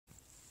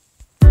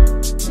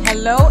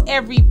Hello,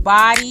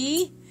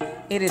 everybody.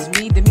 It is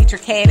me,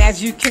 Demetra K, and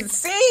as you can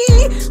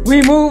see,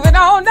 we moving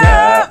on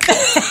up.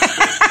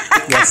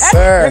 Yes,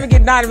 sir. Let me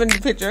get Donovan in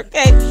the picture,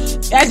 okay?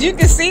 As you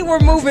can see,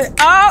 we're moving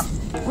up.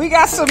 We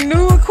got some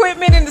new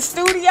equipment in the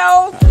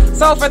studio.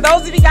 So for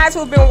those of you guys who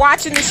have been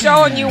watching the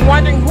show and you're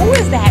wondering, who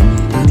is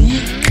that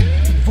deep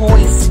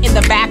voice in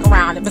the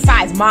background,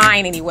 besides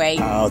mine anyway?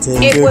 I'll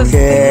take good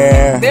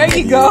care. There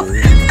you go.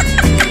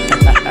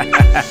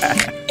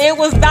 It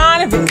was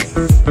Donovan.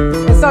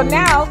 And so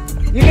now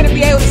you're going to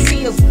be able to see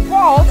his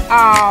fault.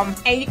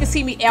 And you can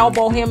see me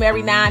elbow him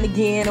every now and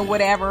again or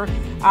whatever.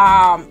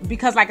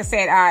 Because like I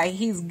said,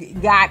 he's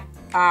got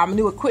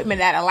new equipment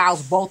that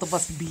allows both of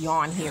us to be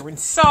on here. And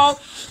so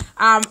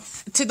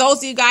to those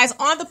of you guys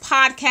on the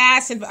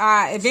podcast and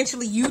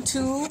eventually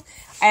YouTube,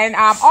 and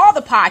all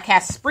the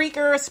podcasts,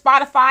 Spreaker,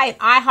 Spotify, and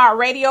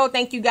iHeartRadio.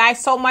 Thank you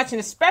guys so much, and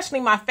especially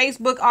my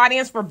Facebook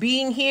audience for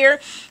being here.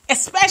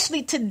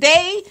 Especially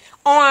today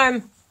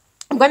on,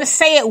 I'm going to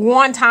say it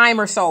one time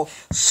or so,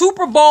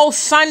 Super Bowl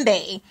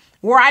Sunday,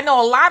 where I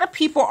know a lot of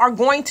people are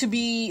going to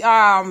be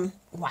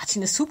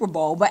watching the Super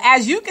Bowl. But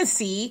as you can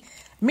see,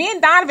 me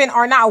and Donovan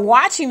are not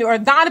watching, or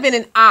Donovan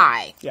and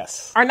I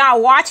are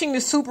not watching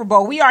the Super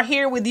Bowl. We are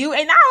here with you.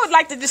 And I would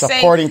like to just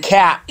supporting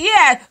Cap.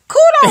 Yeah,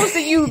 kudos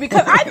to you,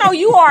 because I know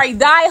you are a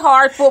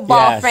diehard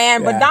football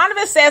fan, but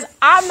Donovan says,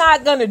 I'm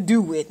not going to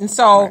do it. And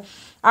so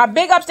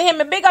big ups to him,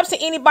 and big ups to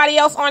anybody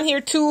else on here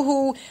too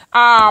who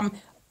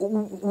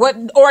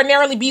would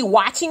ordinarily be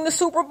watching the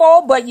Super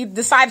Bowl, but you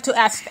decided to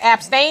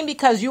abstain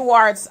because you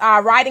are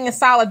riding in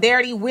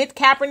solidarity with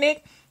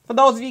Kaepernick. For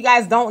those of you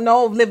guys don't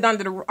know, lived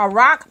under a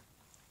rock,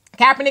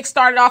 Kaepernick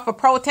started off a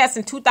protest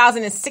in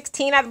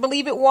 2016, I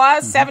believe it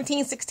was,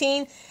 17,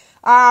 16,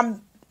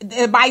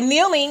 by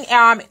kneeling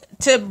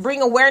to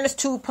bring awareness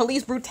to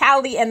police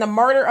brutality and the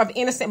murder of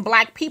innocent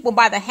black people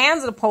by the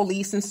hands of the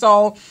police. And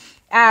so,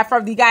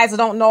 for the guys that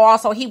don't know,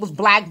 also, he was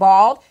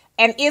blackballed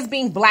and is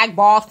being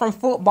blackballed from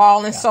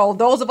football. And so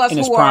those of us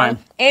who are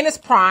in his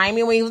prime, I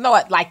mean, he was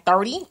like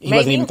 30, he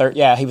wasn't even 30.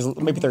 Yeah, he was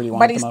maybe 31.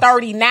 But he's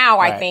 30 now,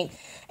 I think.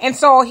 And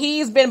so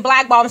he's been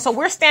blackballed. And so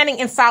we're standing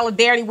in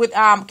solidarity with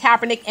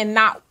Kaepernick and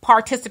not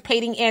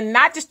participating in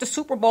not just the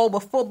Super Bowl, but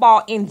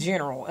football in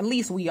general. At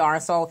least we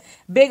are. So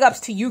big ups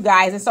to you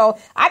guys. And so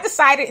I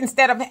decided,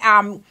 instead of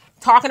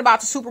talking about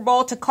the Super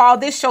Bowl, to call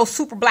this show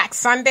Super Black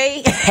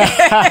Sunday.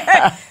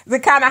 To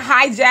kind of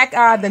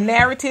hijack the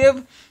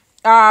narrative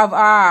of,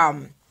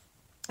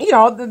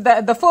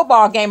 the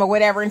football game or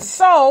whatever. And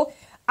so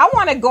I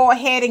want to go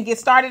ahead and get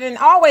started. And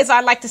always,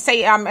 I'd like to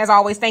say, as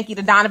always, thank you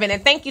to Donovan,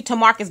 and thank you to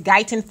Marcus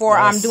Guyton for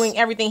doing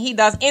everything he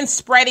does in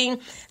spreading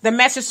the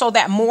message so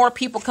that more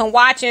people can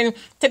watch. And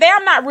today,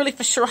 I'm not really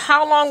for sure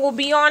how long we'll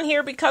be on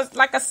here because,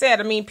 like I said,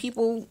 I mean,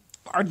 people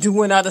are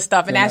doing other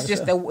stuff, and that's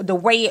just the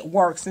way it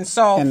works. And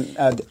so,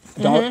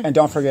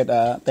 don't forget,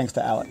 thanks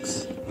to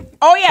Alex.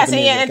 Oh yes,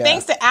 and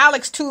thanks to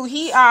Alex too.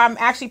 He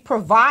actually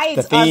provides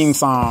the theme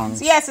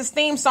songs. Yes, his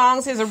theme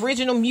songs, his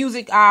original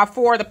music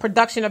for the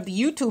production of the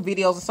YouTube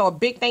videos. And so a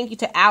big thank you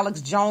to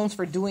Alex Jones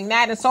for doing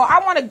that. And so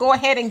I want to go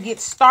ahead and get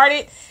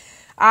started.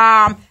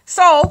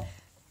 So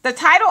the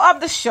title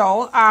of the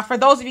show, for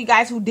those of you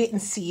guys who didn't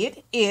see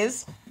it,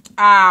 is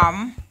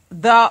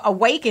The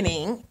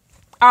Awakening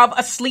of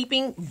a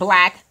Sleeping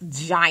Black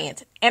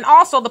Giant. And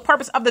also, the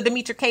purpose of the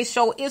Demetra K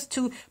Show is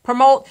to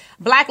promote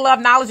Black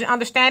love, knowledge, and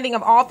understanding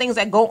of all things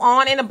that go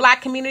on in the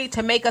Black community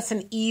to make us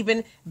an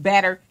even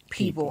better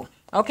people.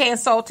 Okay, and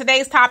so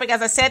today's topic,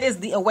 as I said, is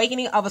the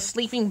awakening of a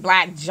sleeping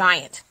black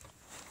giant.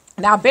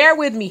 Now, bear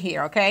with me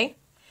here, okay?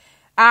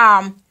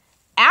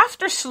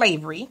 After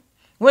slavery,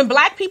 when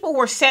Black people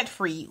were set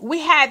free, we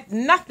had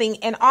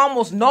nothing and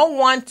almost no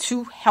one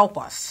to help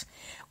us.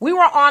 We were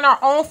on our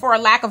own, for a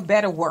lack of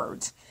better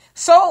words.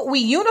 So we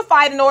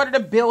unified in order to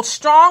build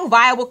strong,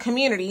 viable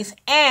communities,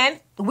 and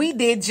we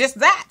did just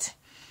that.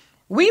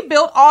 We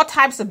built all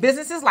types of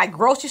businesses like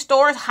grocery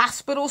stores,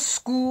 hospitals,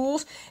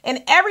 schools,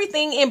 and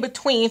everything in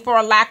between, for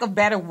a lack of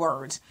better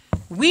words.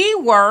 We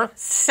were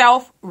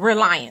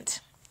self-reliant.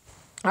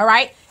 All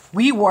right?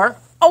 We were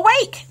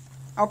awake.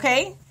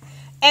 Okay?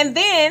 And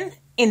then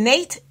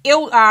innate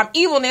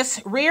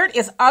evilness reared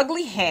its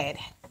ugly head.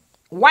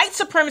 White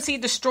supremacy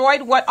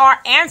destroyed what our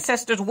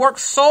ancestors worked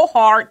so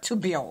hard to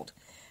build.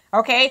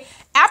 Okay,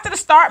 after the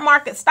stock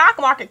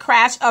market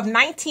crash of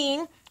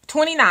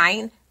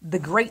 1929, the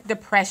Great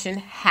Depression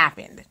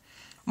happened.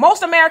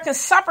 Most Americans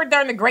suffered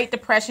during the Great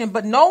Depression,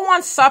 but no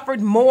one suffered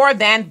more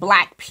than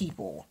Black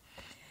people.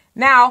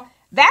 Now,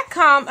 then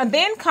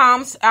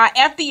comes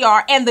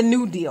FDR and the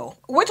New Deal,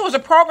 which was a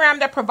program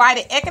that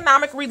provided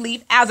economic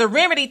relief as a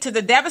remedy to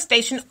the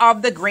devastation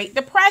of the Great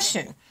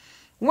Depression.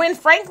 When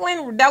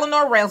Franklin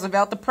Delano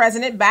Roosevelt, the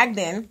president back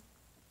then,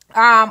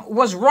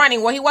 was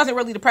running, well, he wasn't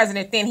really the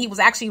president then, he was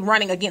actually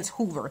running against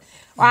Hoover,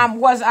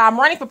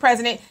 running for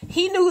president,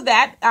 he knew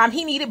that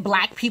he needed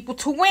Black people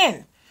to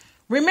win.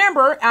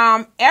 Remember,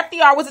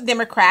 FDR was a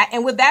Democrat,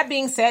 and with that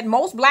being said,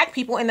 most Black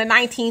people in the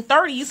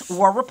 1930s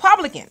were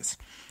Republicans.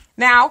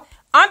 Now,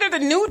 Under the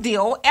New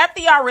Deal,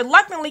 FDR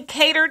reluctantly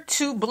catered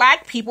to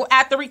black people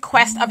at the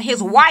request of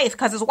his wife,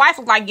 because his wife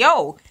was like,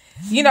 yo,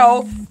 you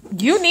know,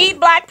 you need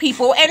black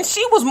people. And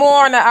she was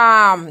more on the,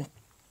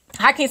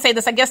 how can you say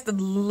this? I guess the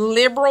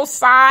liberal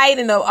side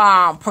and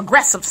the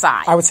progressive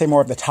side. I would say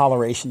more of the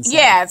toleration side.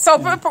 Yeah, so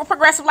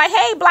progressive, like,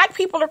 hey, black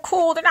people are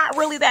cool. They're not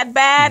really that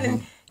bad.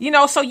 And, you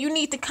know, so you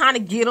need to kind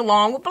of get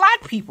along with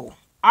black people.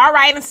 All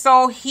right, and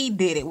so he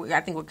did it.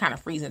 I think we're kind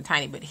of freezing a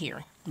tiny bit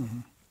here.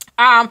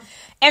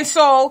 And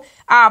so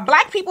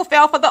black people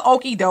fell for the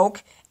okie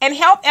doke and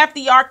helped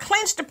FDR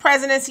clinch the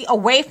presidency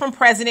away from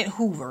President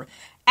Hoover.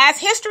 As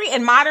history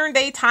and modern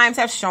day times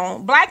have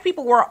shown, black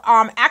people were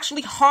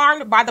actually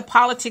harmed by the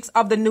politics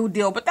of the New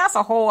Deal. But that's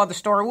a whole other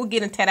story. We'll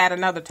get into that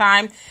another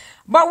time.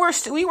 But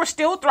we were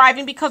still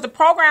thriving because the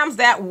programs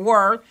that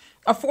were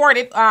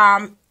afforded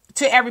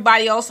to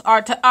everybody else,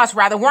 or to us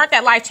rather, weren't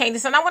that life-changing.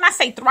 So now when I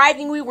say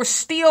thriving, we were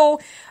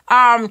still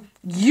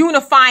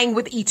unifying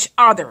with each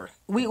other.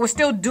 We were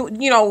still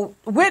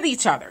with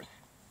each other,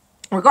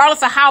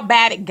 regardless of how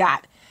bad it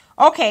got.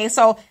 Okay,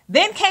 so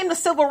then came the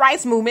civil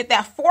rights movement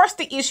that forced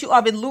the issue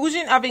of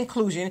illusion of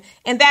inclusion,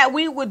 and that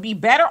we would be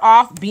better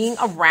off being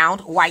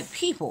around white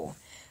people.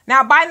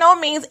 Now, by no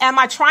means am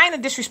I trying to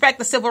disrespect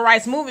the civil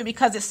rights movement,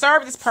 because it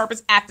served its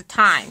purpose at the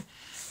time.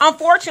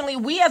 Unfortunately,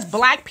 we as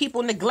black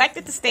people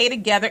neglected to stay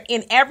together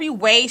in every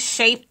way,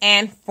 shape,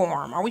 and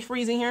form. Are we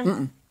freezing here?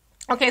 Mm-mm.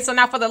 Okay, so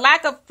now for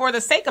the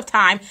sake of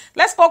time,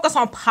 let's focus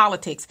on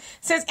politics.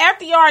 Since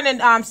FDR and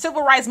the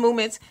civil rights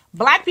movements,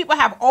 black people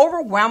have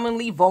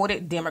overwhelmingly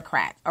voted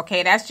Democrat.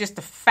 Okay, that's just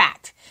a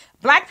fact.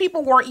 Black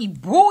people were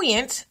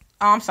ebullient.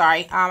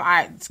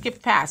 I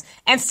skipped past.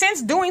 And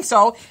since doing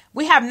so,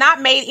 we have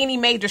not made any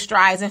major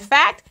strides. In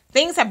fact,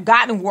 things have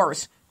gotten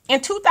worse. In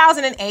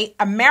 2008,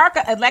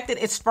 America elected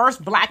its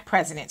first black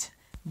president,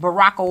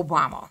 Barack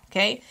Obama.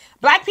 Okay,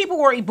 black people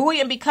were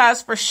ebullient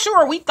because for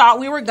sure we thought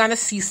we were going to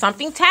see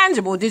something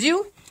tangible. Did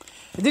you?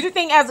 Did you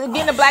think as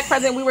being a black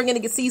president we were going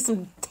to see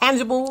some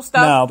tangible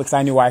stuff? No, because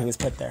I knew why he was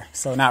put there.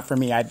 So not for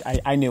me.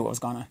 I knew what was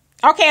going on.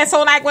 Okay, and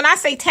so like when I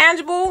say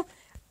tangible,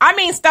 I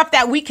mean stuff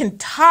that we can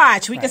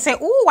touch. We can say,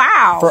 "Ooh,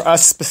 wow!" For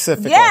us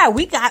specifically, yeah,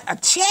 we got a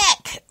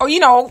check. Or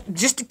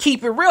just to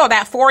keep it real,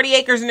 that 40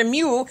 acres and a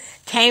mule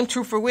came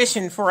to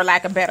fruition, for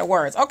lack of better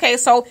words. Okay,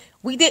 so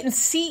we didn't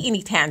see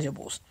any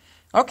tangibles.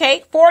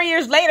 Okay, 4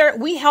 years later,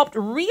 we helped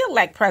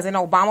re-elect President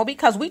Obama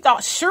because we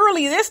thought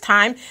surely this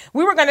time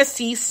we were going to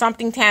see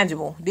something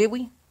tangible. Did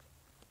we?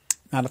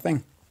 Not a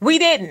thing. We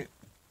didn't.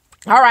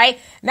 All right.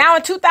 Now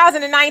in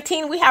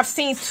 2019, we have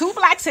seen 2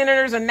 black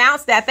senators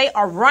announce that they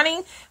are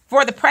running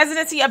for the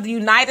presidency of the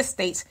United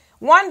States.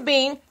 One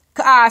being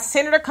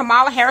Senator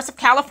Kamala Harris of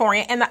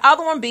California, and the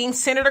other one being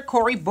Senator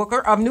Cory Booker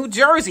of New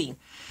Jersey.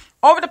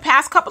 Over the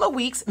past couple of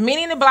weeks,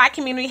 many in the black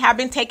community have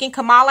been taking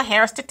Kamala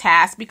Harris to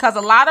task because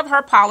a lot of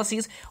her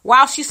policies,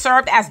 while she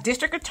served as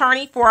district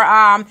attorney for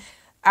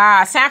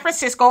San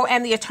Francisco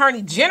and the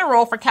attorney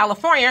general for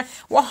California,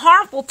 were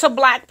harmful to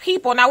black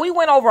people. Now, we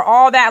went over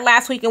all that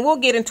last week, and we'll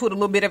get into it a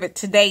little bit of it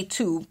today,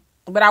 too.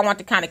 But I want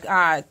to kind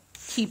of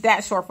keep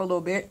that short for a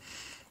little bit.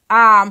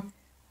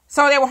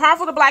 So they were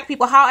harmful to black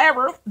people.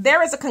 However,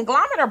 there is a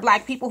conglomerate of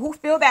black people who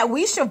feel that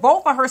we should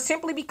vote for her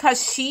simply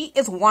because she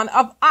is one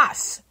of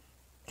us.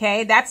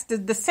 Okay, that's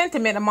the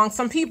sentiment among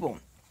some people.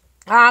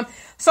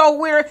 So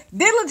we're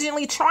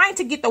diligently trying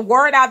to get the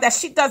word out that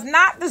she does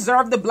not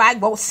deserve the black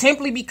vote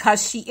simply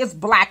because she is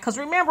black. Because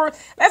remember,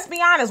 let's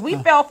be honest, we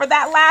fell for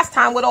that last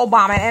time with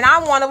Obama. And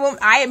I'm one of them.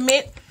 I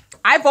admit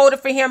I voted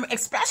for him,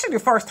 especially the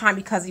first time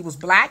because he was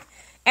black.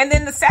 And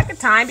then the second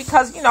time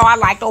because, I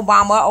liked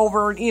Obama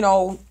over,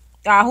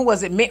 who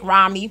was it, Mitt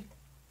Romney,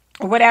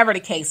 or whatever the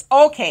case.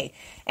 Okay,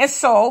 and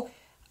so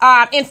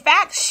in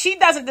fact, she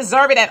doesn't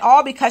deserve it at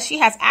all because she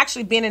has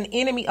actually been an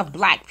enemy of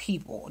black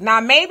people. Now,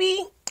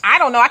 maybe, I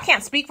don't know. I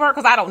can't speak for her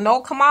because I don't know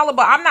Kamala,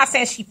 but I'm not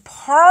saying she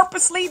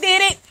purposely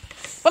did it.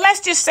 But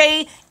let's just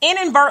say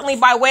inadvertently,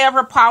 by way of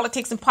her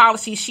politics and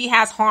policies, she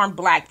has harmed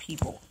black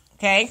people.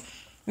 Okay.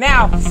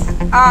 Now,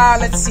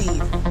 let's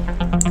see.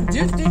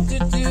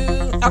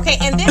 Okay,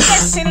 and then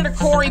there's Senator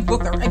Cory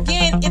Booker.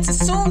 Again, it's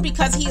assumed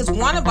because he is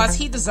one of us,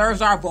 he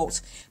deserves our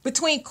votes.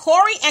 Between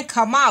Cory and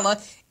Kamala,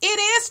 it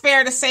is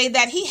fair to say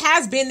that he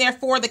has been there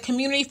for the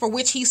community for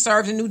which he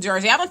serves in New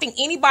Jersey. I don't think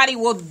anybody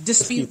will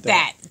dispute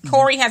that.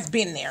 Cory has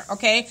been there,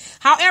 okay?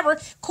 However,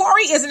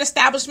 Cory is an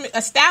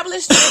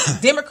established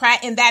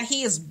Democrat in that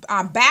he is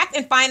backed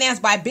and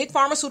financed by big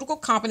pharmaceutical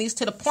companies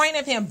to the point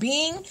of him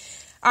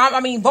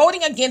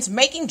voting against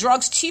making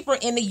drugs cheaper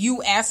in the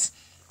U.S.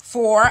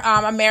 for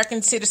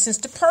American citizens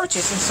to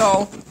purchase. And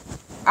so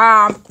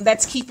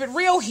let's keep it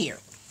real here.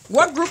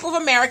 What group of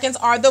Americans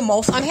are the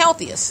most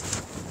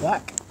unhealthiest?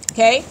 Black.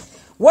 Okay.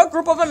 What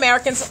group of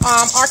Americans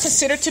are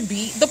considered to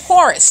be the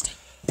poorest?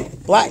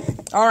 Black.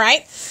 All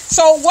right.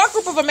 So what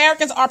group of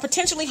Americans are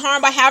potentially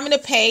harmed by having to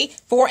pay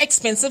for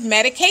expensive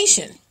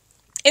medication?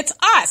 It's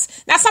us.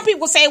 Now, some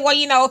people say,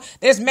 well,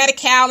 there's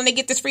Medi-Cal and they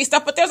get this free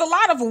stuff, but there's a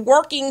lot of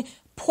working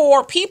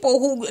poor people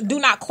who do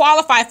not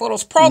qualify for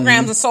those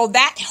programs. And so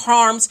that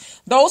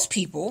harms those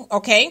people.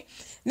 Okay.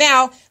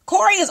 Now,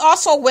 Corey is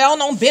also a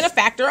well-known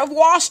benefactor of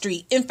Wall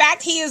Street. In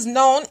fact, he is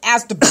known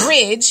as the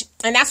bridge,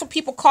 and that's what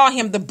people call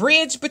him, the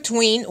bridge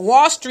between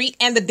Wall Street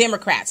and the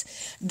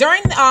Democrats.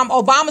 During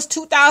Obama's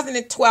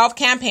 2012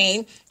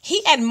 campaign,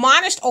 he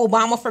admonished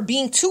Obama for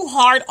being too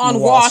hard on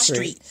Wall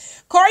Street.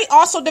 Corey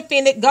also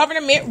defended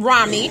Governor Mitt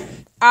Romney,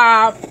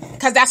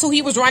 because that's who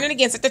he was running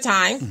against at the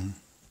time. Mm-hmm.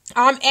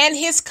 And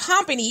his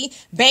company,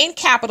 Bain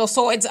Capital,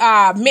 so it's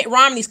Mitt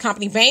Romney's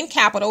company, Bain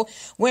Capital,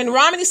 when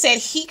Romney said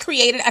he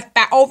created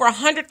over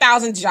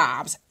 100,000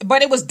 jobs,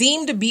 but it was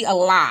deemed to be a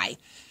lie.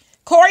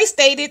 Corey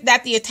stated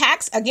that the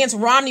attacks against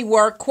Romney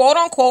were, quote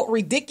unquote,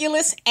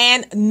 ridiculous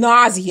and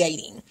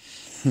nauseating.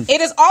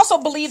 It is also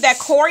believed that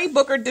Cory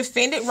Booker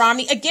defended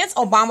Romney against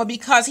Obama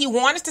because he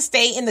wanted to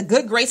stay in the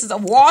good graces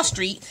of Wall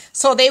Street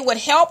so they would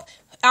help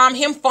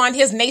him fund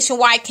his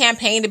nationwide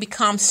campaign to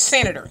become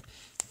senator.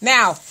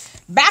 Now,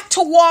 back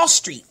to Wall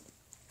Street.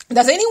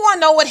 Does anyone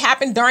know what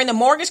happened during the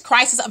mortgage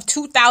crisis of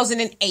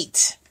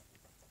 2008?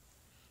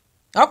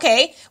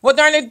 Okay, well,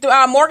 during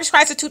the mortgage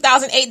crisis of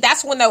 2008,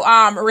 that's when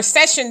the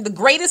recession, the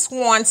greatest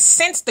one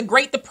since the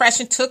Great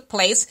Depression, took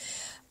place.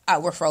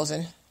 We're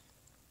frozen.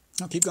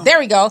 No, keep going. There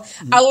we go.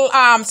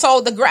 Mm-hmm.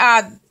 So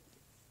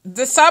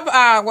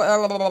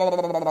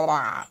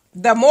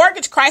the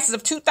mortgage crisis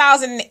of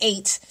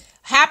 2008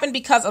 happened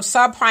because of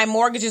subprime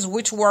mortgages,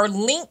 which were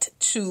linked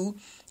to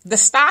the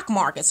stock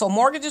market. So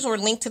mortgages were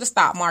linked to the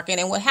stock market.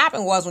 And what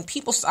happened was when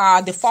people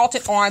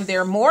defaulted on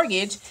their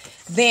mortgage,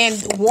 then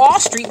Wall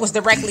Street was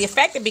directly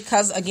affected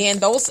because, again,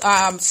 those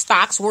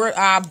stocks were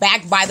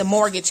backed by the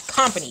mortgage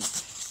company.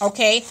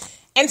 Okay.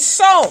 And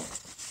so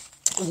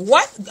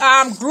what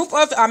group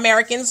of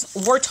Americans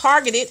were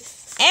targeted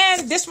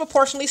and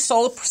disproportionately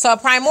sold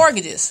subprime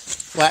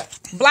mortgages?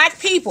 Black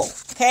people.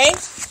 Okay.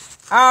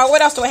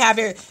 What else do I have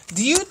here?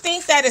 Do you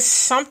think that is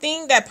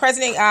something that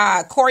President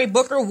Cory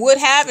Booker would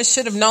have and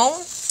should have known?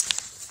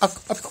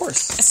 Of course.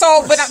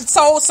 So, but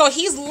so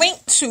he's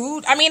linked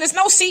to. I mean, it's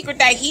no secret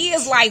that he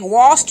is like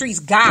Wall Street's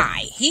guy.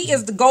 He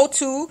is the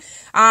go-to.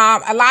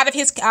 A lot of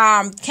his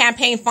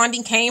campaign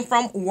funding came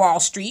from Wall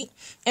Street.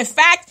 In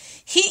fact,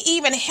 he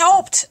even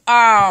helped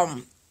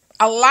a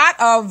lot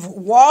of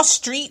Wall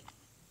Street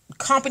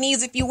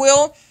companies, if you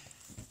will,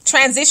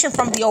 transition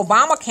from the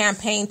Obama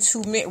campaign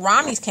to Mitt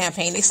Romney's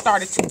campaign. They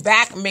started to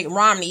back Mitt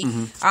Romney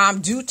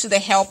due to the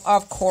help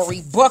of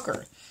Cory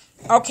Booker.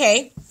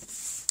 Okay.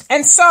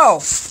 And so,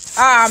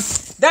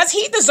 does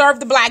he deserve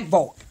the black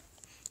vote?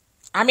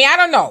 I mean, I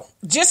don't know.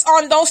 Just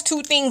on those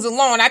two things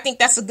alone, I think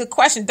that's a good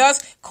question.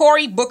 Does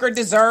Cory Booker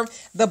deserve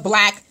the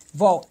black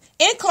vote?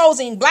 In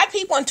closing, black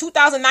people in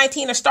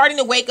 2019 are starting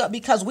to wake up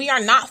because we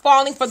are not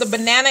falling for the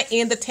banana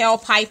in the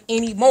tailpipe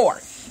anymore.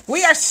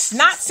 We are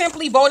not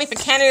simply voting for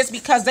candidates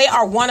because they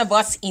are one of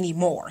us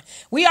anymore.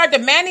 We are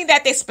demanding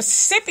that they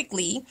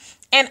specifically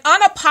and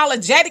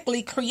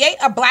unapologetically create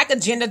a black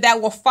agenda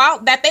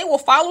that they will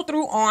follow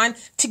through on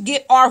to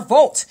get our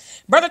vote.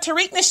 Brother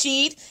Tariq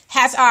Nasheed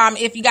has,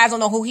 if you guys don't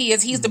know who he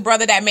is, he's the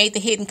brother that made the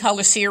Hidden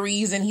Color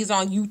series, and he's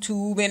on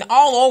YouTube and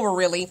all over,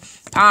 really,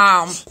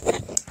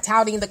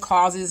 touting the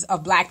causes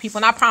of black people.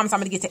 And I promise I'm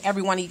going to get to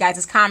every one of you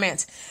guys'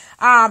 comments.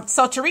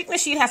 So Tariq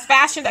Nasheed has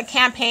fashioned a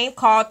campaign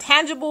called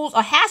Tangibles,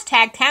 or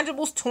hashtag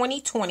Tangibles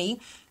 2020,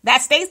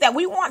 that states that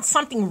we want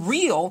something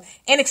real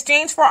in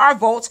exchange for our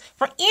votes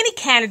for any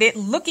candidate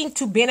looking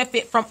to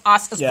benefit from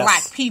us as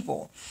black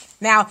people.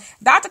 Now,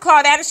 Dr.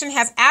 Claude Anderson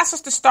has asked us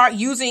to start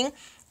using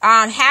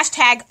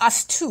hashtag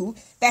us too,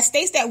 that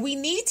states that we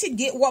need to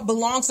get what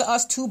belongs to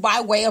us too by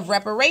way of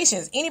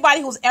reparations.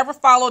 Anybody who's ever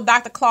followed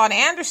Dr. Claude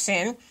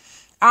Anderson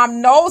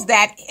knows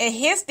that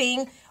his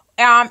thing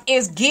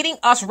is getting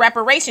us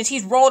reparations.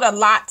 He's wrote a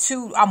lot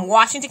to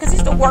Washington because he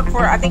used to work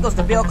for, I think it was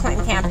the Bill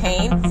Clinton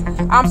campaign.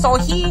 So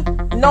he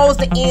knows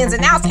the ins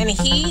and outs, and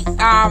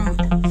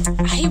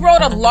he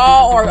wrote a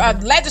law or a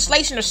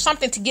legislation or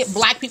something to get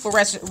black people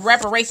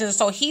reparations.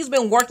 So he's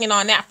been working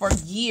on that for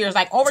years,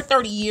 like over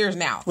 30 years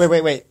now.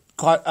 Wait.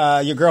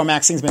 Your girl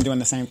Maxine's been doing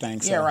the same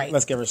thing. So yeah, right.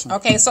 Let's give her some.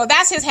 Okay, so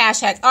that's his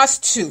hashtag, us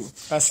too.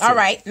 All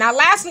right. Now,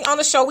 lastly on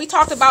the show, we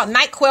talked about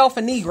NyQuil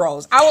for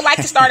Negroes. I would like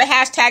to start a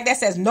hashtag that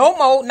says no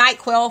more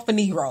NyQuil for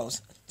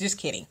Negroes. Just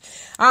kidding.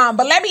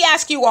 But let me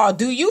ask you all,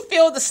 do you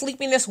feel the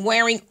sleepiness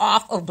wearing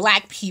off of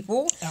black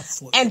people?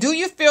 Absolutely. And do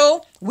you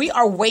feel we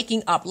are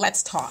waking up?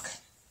 Let's talk.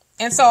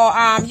 And so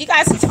you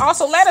guys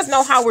also let us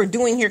know how we're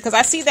doing here, because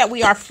I see that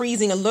we are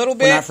freezing a little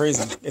bit. We're not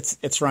freezing.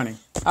 It's running.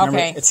 Remember,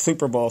 okay. It's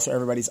Super Bowl, so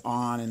everybody's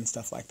on and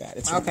stuff like that.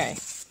 It's okay.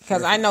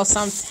 Because I know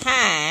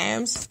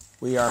sometimes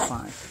we are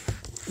fine.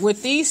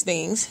 With these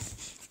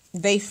things,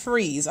 they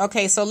freeze.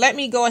 Okay, so let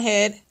me go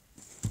ahead.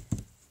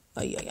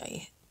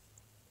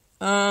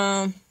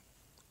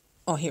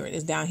 Oh, here it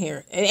is down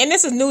here. And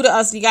this is new to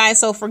us, you guys,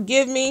 so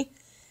forgive me.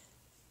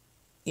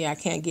 Yeah, I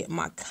can't get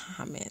my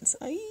comments.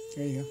 There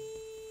you go.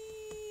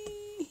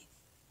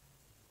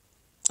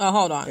 Oh,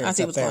 hold on. I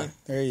see what's going on.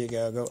 There you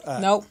go. Go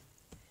up. Nope.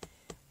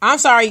 I'm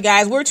sorry, you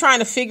guys. We're trying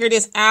to figure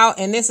this out,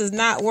 and this is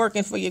not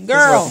working for your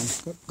girl.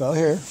 Go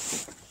here.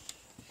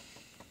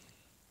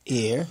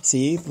 Here.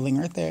 See? The link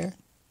right there.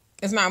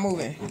 It's not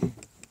moving.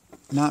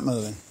 Not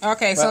moving.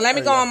 Okay, so let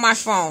me go on my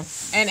phone,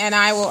 and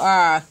I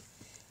will.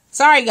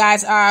 Sorry,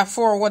 guys,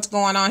 for what's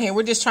going on here.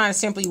 We're just trying to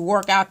simply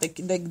work out the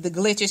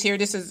glitches here.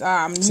 This is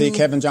see,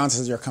 Kevin Johnson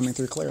says you're coming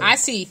through clearly. I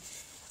see,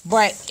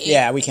 but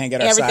we can't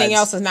get our everything sides.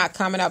 else is not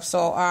coming up.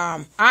 So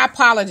I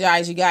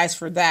apologize, you guys,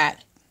 for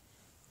that.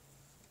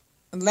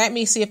 Let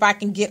me see if I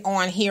can get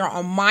on here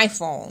on my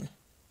phone.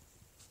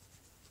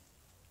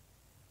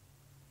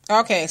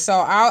 Okay, so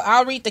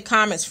I'll read the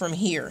comments from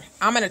here.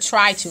 I'm gonna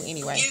try to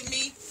anyway. Give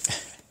me.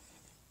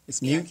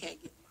 It's mute.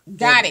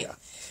 Got it.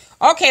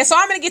 Okay, so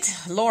I'm gonna get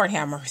to, Lord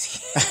have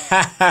mercy.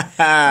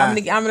 I'm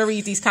gonna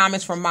read these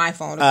comments from my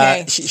phone.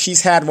 Okay,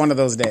 She's had one of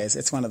those days.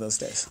 It's one of those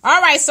days.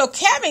 All right. So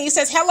Kevin, he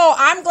says, "Hello.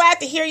 I'm glad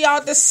to hear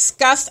y'all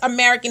discuss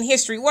American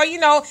history."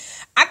 Well,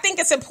 I think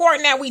it's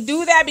important that we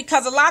do that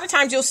because a lot of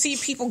times you'll see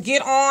people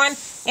get on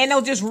and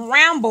they'll just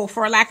ramble,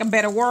 for lack of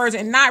better words,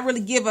 and not really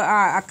give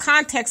a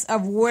context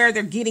of where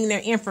they're getting their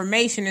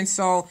information. And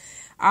so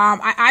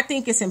I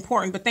think it's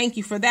important, but thank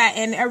you for that.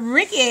 And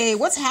Ricky,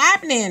 what's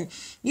happening?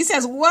 He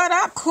says, "What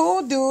up,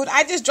 cool dude?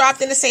 I just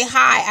dropped in to say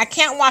hi. I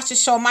can't watch the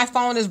show. My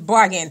phone is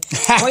bugging."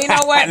 Well, you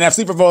know what? And that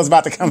Super Bowl is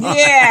about to come on.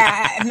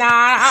 Yeah.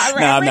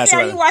 Ricky,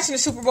 are you right. watching the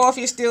Super Bowl if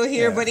you're still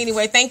here? Yeah. But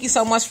anyway, thank you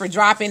so much for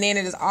dropping in.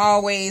 It is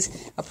always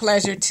a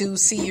pleasure to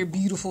see your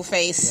beautiful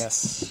face.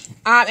 Yes.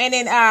 And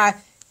then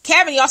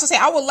Kevin, you also say,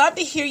 "I would love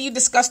to hear you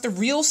discuss the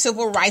real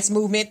civil rights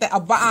movement, the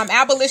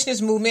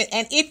abolitionist movement,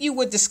 and if you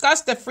would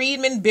discuss the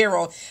Freedmen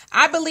Bureau.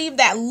 I believe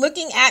that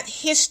looking at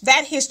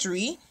that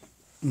history,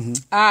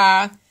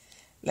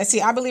 let's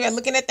see, I believe that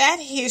looking at that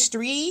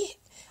history,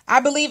 I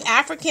believe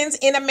Africans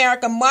in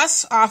America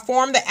must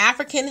form the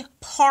African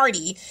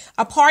Party,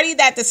 a party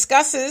that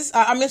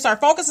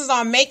focuses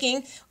on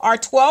making our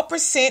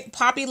 12%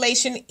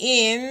 population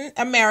in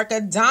America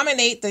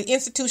dominate the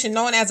institution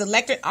known as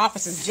elected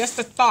offices." Just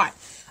a thought.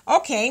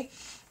 Okay,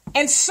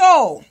 and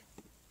so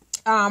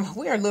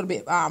we are a little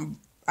bit.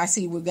 I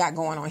see we've got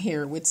going on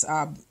here with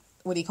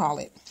what do you call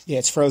it? Yeah,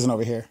 it's frozen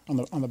over here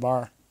on the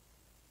bar.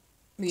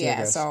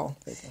 Yeah, so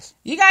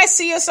you guys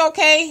see us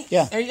okay?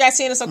 Yeah. Are you guys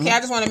seeing us okay? I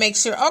just want to make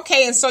sure.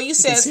 Okay, and so you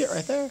said see it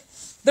right there.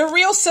 The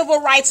real civil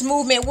rights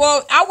movement.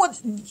 Well, I would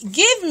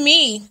give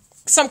me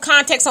some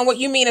context on what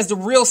you mean as the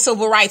real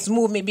civil rights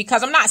movement,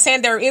 because I'm not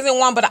saying there isn't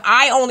one, but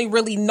I only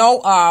really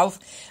know of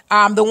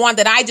the one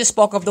that I just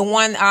spoke of, the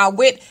one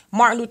with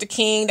Martin Luther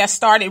King that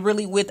started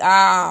really with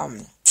Emmett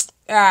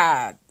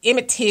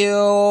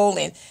Till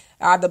and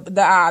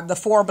the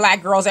four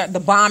black girls, the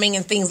bombing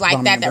and things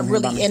like that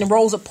really in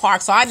Rosa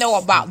Parks. So I know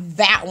about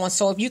that one.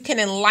 So if you can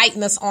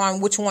enlighten us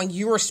on which one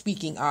you're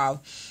speaking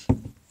of,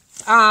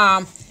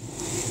 and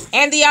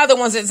the other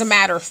ones, as a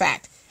matter of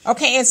fact.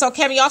 Okay, and so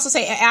Kevin, you also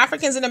say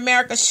Africans in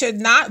America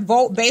should not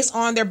vote based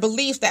on their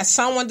beliefs that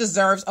someone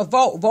deserves a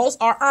vote. Votes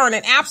are earned,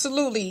 and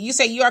absolutely, you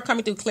say you are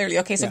coming through clearly.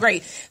 Okay, so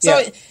great.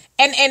 So,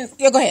 and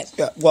go ahead.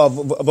 Yeah, well,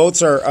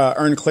 votes are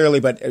earned clearly,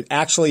 but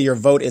actually your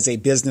vote is a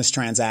business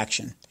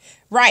transaction.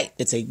 Right.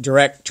 It's a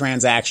direct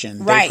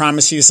transaction. Right. They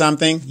promise you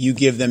something, you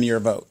give them your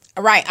vote.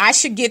 Right. I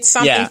should get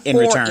something in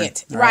for return.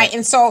 it. Right.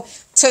 And so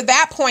to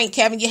that point,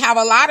 Kevin, you have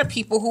a lot of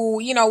people who,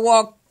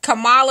 well,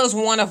 Kamala's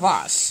one of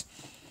us.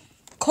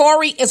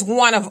 Corey is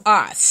one of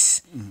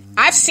us. Mm-hmm.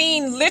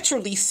 I've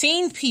literally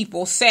seen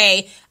people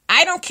say,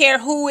 I don't care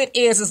who it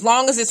is as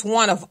long as it's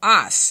one of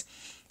us.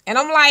 And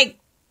I'm like,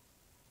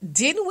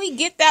 didn't we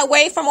get that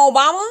way from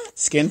Obama?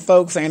 Skin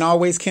folks ain't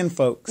always kin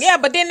folks. Yeah,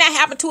 but then that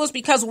happened to us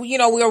because, we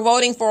were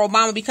voting for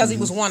Obama because he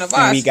was one of us.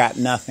 And we got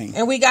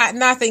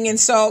nothing. And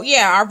so,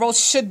 our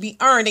votes should be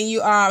earned. And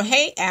you,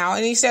 hey, Al,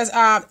 and he says,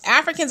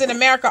 Africans in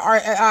America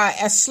are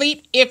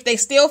asleep if they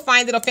still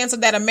find it offensive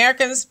that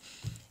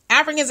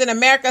Africans in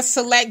America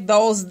select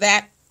those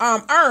that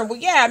earn. Well,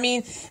 yeah, I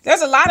mean,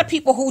 there's a lot of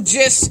people who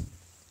just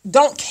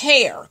don't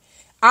care.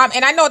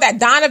 And I know that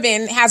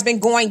Donovan has been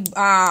going,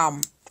 I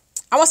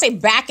won't say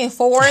back and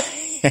forth.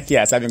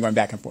 Yes, I've been going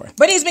back and forth.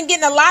 But he's been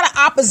getting a lot of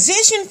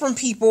opposition from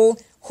people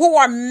who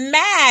are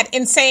mad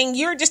and saying,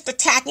 you're just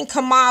attacking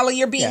Kamala,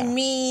 you're being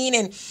mean,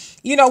 and,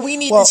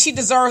 she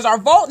deserves our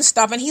vote and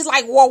stuff. And he's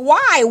like, well,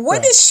 why?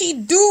 What does she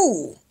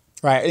do?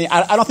 Right.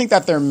 I don't think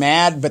that they're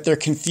mad, but they're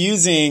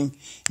confusing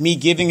me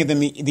giving them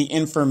the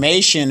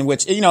information,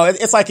 which,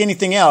 it's like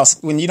anything else.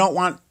 When you don't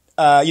want,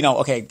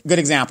 okay, good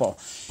example.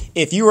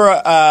 If you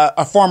were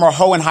a former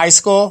hoe in high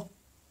school,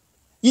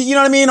 you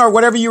know what I mean? Or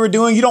whatever you were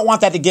doing, you don't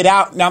want that to get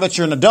out now that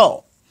you're an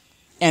adult.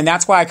 And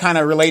that's why I kind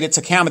of relate it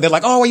to Kama. They're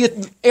like, oh, well, you're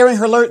airing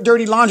her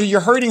dirty laundry.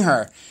 You're hurting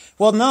her.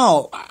 Well,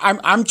 no,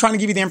 I'm trying to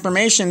give you the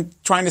information,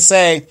 trying to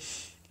say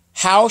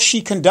how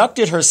she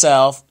conducted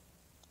herself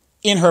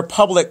in her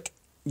public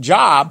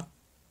job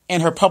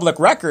and her public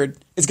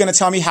record is going to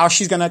tell me how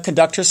she's going to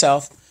conduct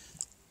herself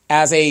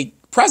as a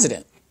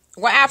president.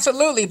 Well,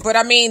 absolutely. But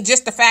I mean,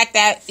 just the fact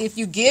that if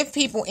you give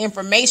people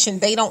information,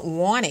 they don't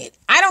want it.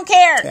 I don't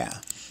care.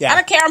 Yeah. I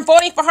don't care. I'm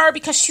voting for her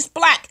because she's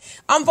black.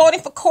 I'm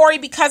voting for Corey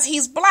because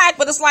he's black.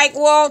 But it's like,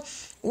 well,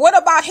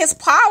 what about his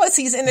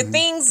policies and the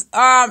things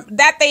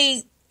that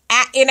they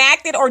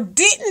enacted or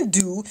didn't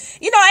do.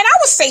 You know, and I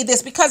would say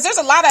this because there's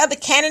a lot of other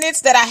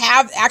candidates that I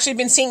have actually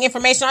been seeing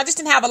information. I just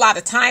didn't have a lot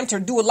of time to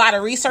do a lot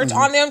of research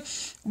on them.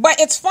 But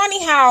it's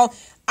funny how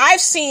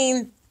I've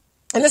seen,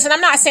 and listen,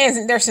 I'm not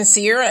saying they're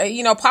sincere.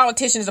 You know,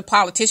 politician is a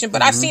politician,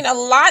 but I've seen a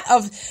lot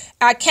of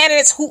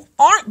candidates who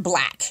aren't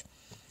black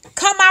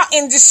come out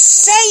and just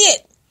say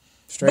it.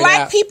 Straight Black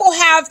out. people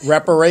have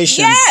reparations.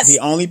 Yes. The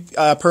only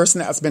person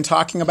that's been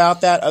talking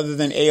about that, other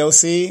than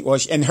AOC, well,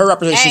 and her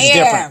representation is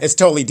different. It's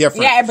totally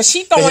different. Yeah, but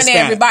she throwing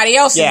everybody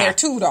else in there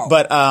too, though.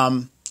 But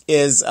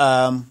is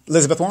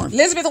Elizabeth Warren.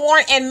 Elizabeth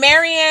Warren and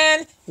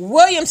Marianne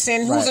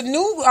Williamson, who's a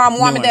new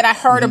woman that I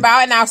heard Mm-hmm.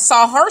 about, and I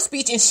saw her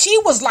speech, and she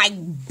was like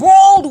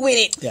bold with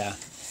it. Yeah.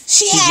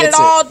 She had it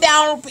all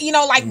down, you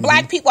know, like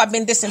black people have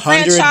been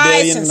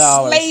disenfranchised and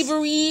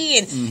slavery,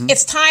 and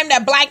it's time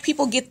that black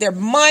people get their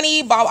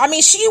money. I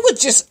mean, she was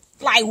just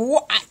like,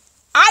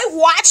 I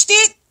watched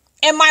it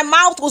and my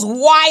mouth was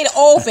wide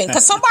open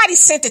because somebody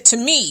sent it to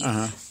me.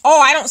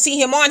 Oh, I don't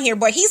see him on here,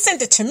 but he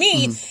sent it to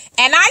me,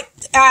 and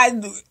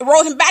I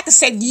wrote him back and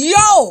said,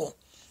 yo,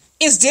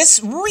 is this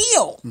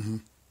real?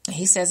 And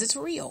he says it's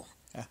real.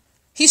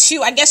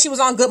 I guess she was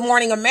on Good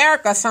Morning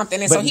America or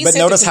something. And but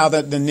notice how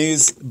the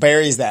news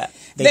buries that.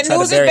 The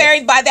news is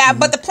buried by that.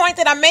 But the point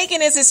that I'm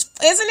making is isn't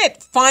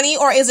it funny,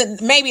 or is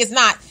it, maybe it's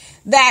not,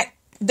 that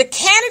the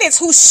candidates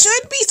who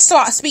should be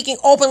speaking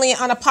openly and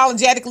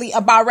unapologetically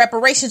about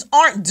reparations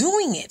aren't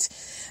doing it.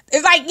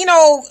 It's like, you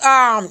know,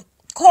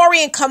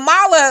 Corey and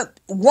Kamala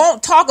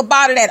won't talk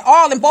about it at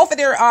all. In both of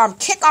their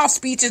kickoff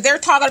speeches, they're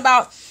talking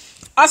about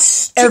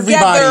us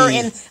together.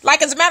 And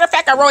like, as a matter of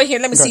fact, I wrote it here.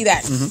 Let me see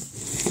that.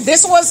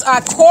 This was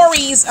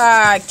Corey's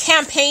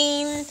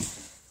campaign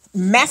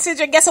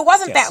message. I guess it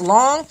wasn't that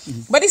long,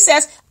 but he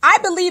says, I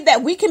believe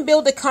that we can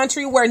build a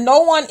country where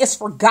no one is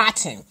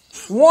forgotten.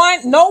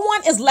 No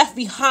one is left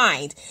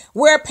behind,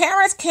 where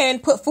parents can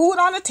put food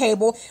on the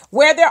table,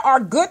 where there are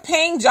good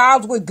paying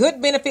jobs with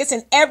good benefits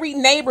in every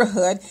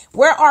neighborhood,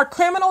 where our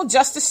criminal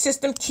justice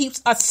system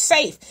keeps us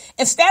safe.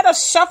 Instead of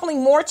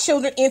shuffling more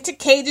children into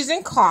cages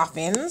and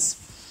coffins,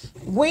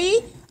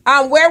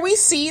 where we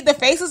see the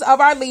faces of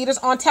our leaders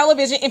on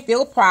television and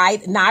feel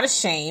pride, not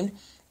ashamed.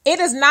 It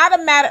is not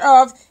a matter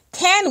of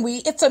can we,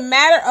 it's a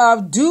matter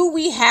of do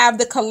we have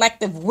the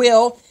collective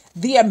will,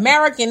 the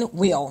American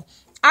will.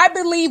 I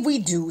believe we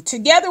do.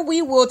 Together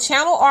we will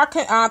channel our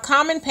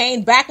common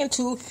pain back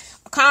into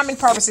common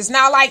purposes.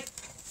 Now, like,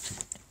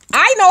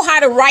 I know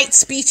how to write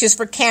speeches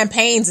for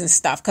campaigns and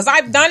stuff because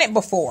I've done it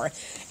before.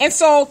 And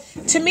so,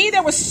 to me,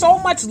 there was so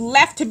much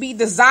left to be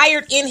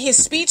desired in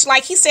his speech.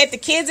 Like he said, the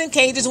kids in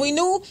cages, we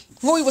knew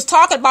who he was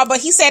talking about, but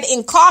he said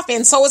in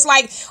coffins. So it's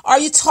like, are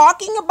you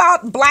talking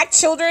about black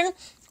children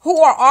who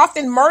are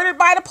often murdered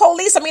by the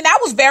police? I mean, that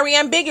was very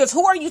ambiguous.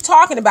 Who are you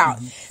talking about?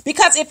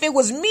 Because if it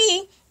was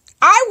me,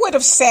 I would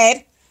have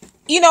said,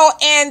 you know,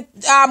 and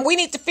we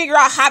need to figure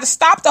out how to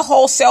stop the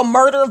wholesale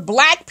murder of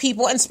black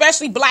people, and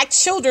especially black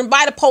children,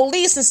 by the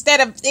police instead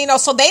of, you know,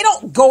 so they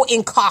don't go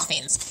in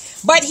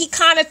coffins. But he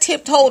kind of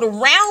tiptoed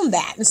around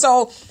that. And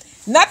so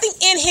nothing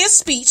in his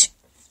speech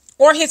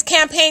or his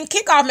campaign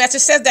kickoff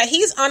message says that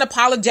he's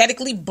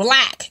unapologetically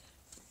black.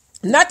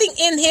 Nothing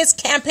in his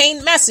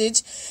campaign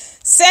message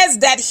says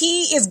that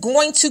he is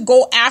going to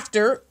go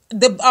after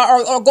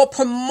or go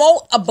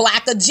promote a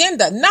black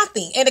agenda.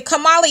 Nothing. And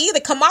Kamala either.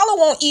 Kamala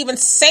won't even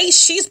say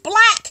she's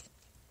black.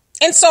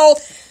 And so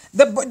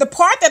the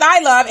part that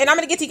I love, and I'm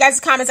going to get to you guys'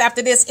 comments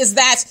after this, is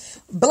that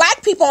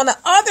black people on the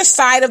other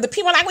side of the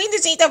people are like, we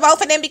just need to vote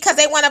for them because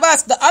they one of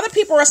us. The other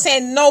people are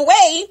saying, no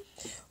way.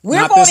 We're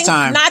not voting. This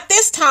time. Not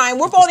this time.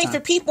 We're voting for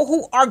people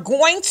who are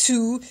going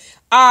to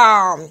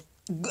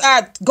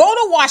go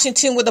to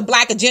Washington with a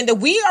black agenda.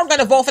 We are going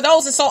to vote for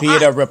those. And so, be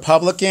it a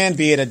Republican,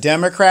 be it a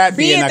Democrat,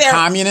 be it a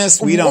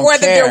communist, we don't care.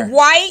 Whether they're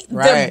white,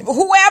 right.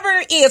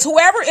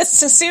 whoever is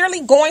sincerely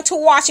going to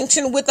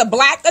Washington with a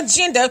black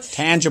agenda,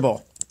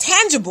 tangibles.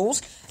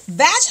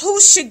 That's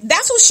who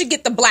should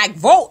get the black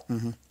vote.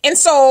 And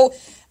so,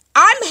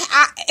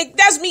 it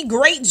does me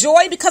great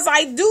joy because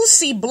I do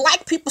see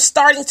black people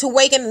starting to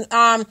awaken.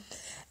 As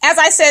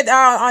I said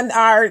on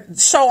our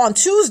show on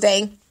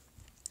Tuesday.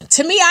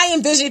 To me, I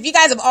envision, if you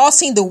guys have all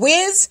seen The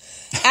Wiz,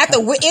 at the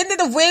end of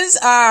The Wiz,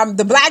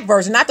 the black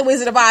version, not The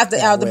Wizard of Oz,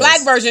 the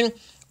black version,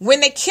 when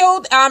they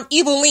killed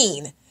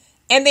Evelyn,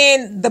 and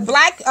then the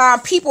black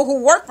people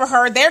who work for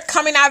her, they're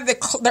coming out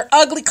of their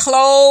ugly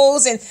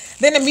clothes, and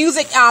then the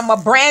music, a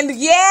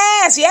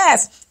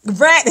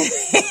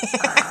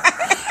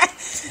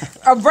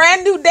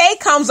brand new day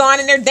comes on,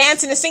 and they're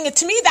dancing and singing.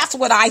 To me, that's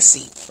what I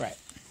see. Right.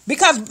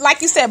 Because,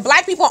 like you said,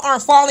 black people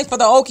aren't falling for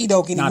the okie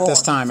doke anymore. Not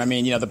this time. I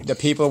mean, you know, the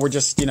people were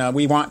just, you know,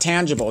 we want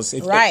tangibles.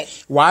 Right.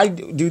 Why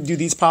do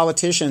these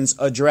politicians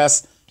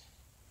address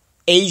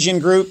Asian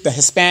group, the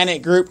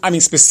Hispanic group? I mean,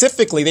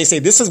 specifically, they say,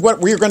 this is what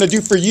we're going to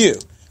do for you.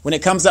 When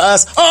it comes to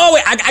us, oh,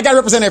 wait, I got to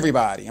represent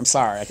everybody. I'm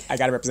sorry. I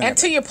got to represent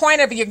everybody. To your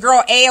point of your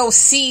girl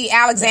AOC,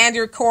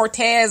 Alexandria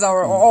Cortez,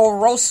 or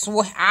Rose,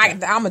 I'm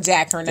going to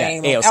jack her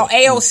name. Yeah,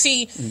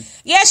 AOC.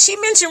 AOC. Yeah, she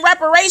mentioned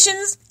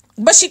reparations.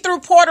 But she threw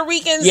Puerto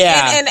Ricans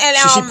and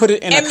she put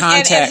it in a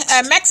context.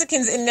 And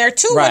Mexicans in there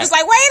too. Right. But it's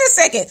like, wait a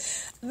second.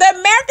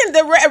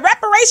 The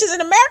reparations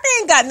in America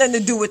ain't got nothing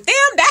to do with them.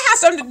 That has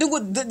something to do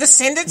with the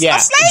descendants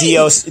of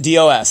slaves.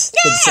 DOS, the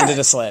descendant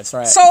of slaves,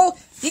 right. So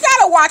you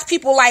got to watch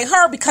people like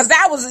her because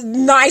that was a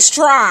nice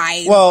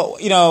try. Well,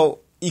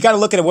 you got to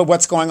look at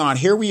what's going on.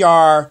 Here we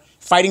are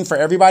fighting for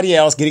everybody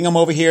else, getting them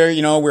over here.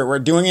 We're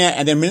doing it.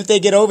 And then the minute they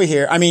get over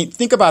here, I mean,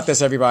 think about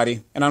this,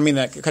 everybody. And I don't mean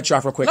to cut you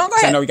off real quick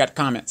because I know we got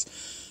comments.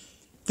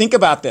 Think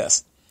about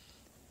this.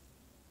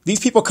 These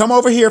people come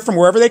over here from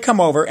wherever they come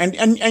over,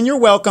 and you're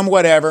welcome,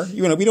 whatever.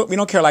 We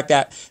don't care like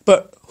that.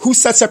 But who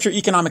sets up your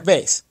economic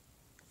base?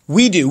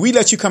 We do. We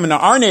let you come into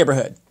our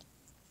neighborhood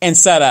and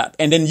set up,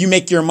 and then you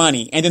make your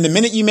money. And then the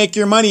minute you make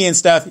your money and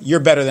stuff, you're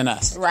better than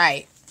us.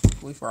 Right.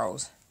 We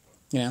froze.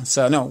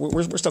 So no,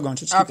 we're still going.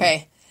 Just okay.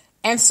 Going.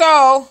 And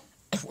so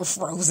we're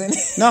frozen.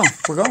 No,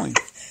 we're going.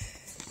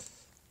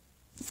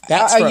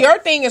 Your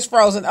thing is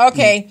frozen.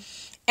 Okay.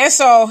 And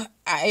so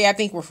I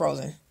think we're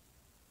frozen.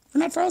 We're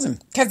not frozen.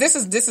 Because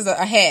this is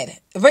ahead.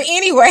 But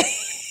anyway,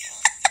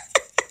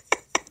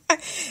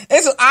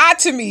 it's odd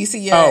to me.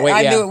 See,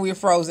 I knew it. We were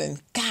frozen.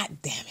 God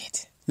damn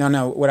it.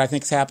 No. What I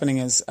think is happening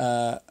is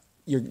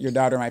your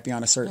daughter might be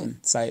on a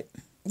certain site.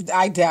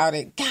 I doubt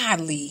it.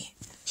 Godly.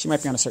 She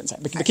might be on a certain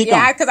site. But keep going.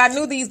 Yeah, because I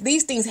knew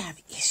these things have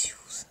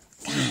issues.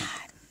 God.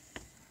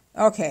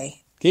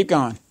 Okay. Keep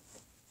going.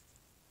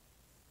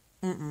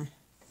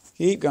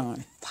 Keep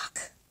going.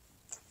 Fuck.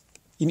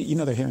 You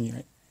know they're hearing you,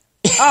 right?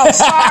 Oh,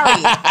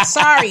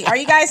 sorry. Are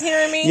you guys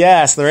hearing me?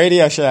 Yes, the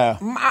radio show.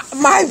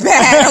 My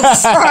bad. I'm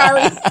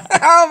sorry.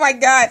 Oh my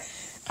God.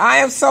 I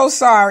am so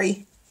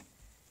sorry.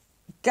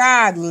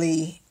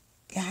 Godly.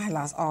 God, I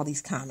lost all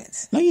these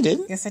comments. No, you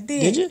didn't. Yes, I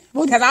did. Did you?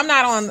 Because I'm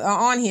not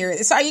on here.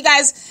 So you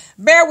guys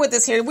bear with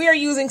us here. We are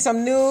using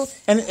some new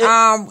and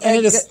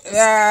it is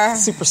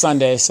Super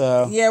Sunday,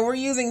 so yeah, we're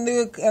using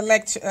new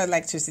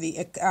electricity.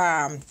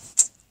 I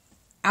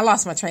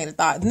lost my train of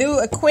thought. New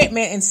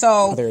equipment, and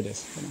so there it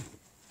is.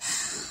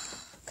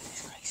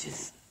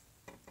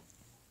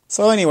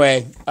 So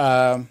anyway,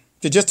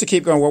 just to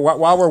keep going,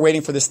 while we're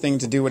waiting for this thing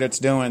to do what it's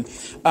doing,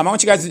 I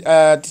want you guys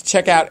to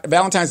check out,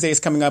 Valentine's Day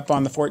is coming up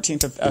on the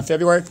 14th of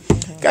February.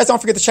 Mm-hmm. Guys,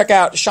 don't forget to check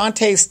out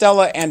Shantae,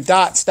 Stella, and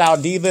Dot Style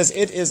Divas.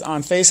 It is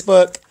on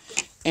Facebook.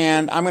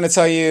 And I'm going to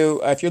tell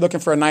you, if you're looking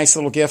for a nice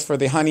little gift for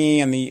the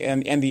honey and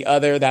the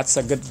other, that's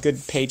a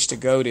good page to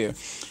go to.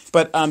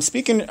 But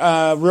speaking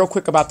real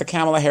quick about the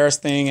Kamala Harris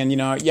thing, and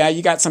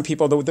you got some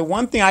people. The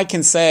one thing I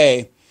can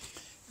say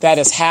that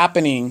is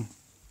happening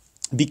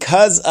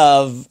because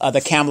of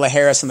the Kamala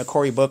Harris and the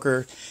Cory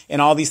Booker and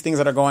all these things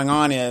that are going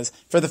on is,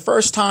 for the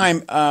first time,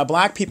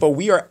 black people,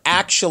 we are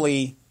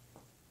actually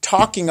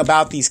talking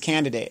about these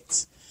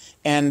candidates.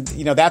 And,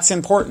 that's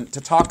important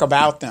to talk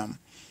about them.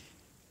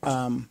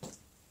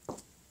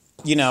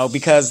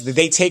 Because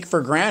they take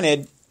for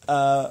granted,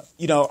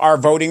 our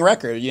voting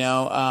record,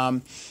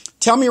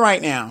 Tell me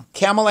right now,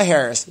 Kamala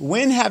Harris,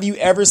 when have you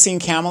ever seen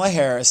Kamala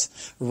Harris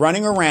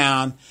running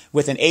around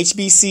with an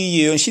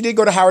HBCU? And she did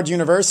go to Howard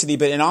University,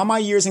 but in all my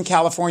years in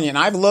California, and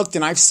I've looked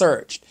and I've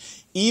searched,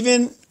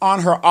 even on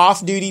her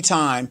off-duty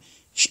time,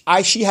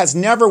 she has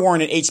never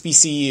worn an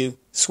HBCU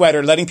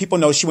sweater, letting people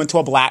know she went to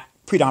a black,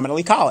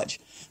 predominantly college.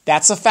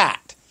 That's a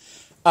fact.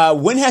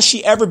 When has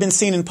she ever been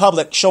seen in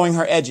public showing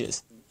her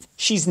edges?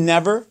 She's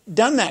never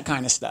done that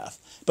kind of stuff.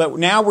 But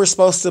now we're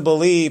supposed to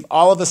believe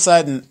all of a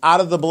sudden, out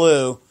of the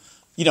blue,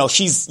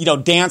 she's,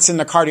 dancing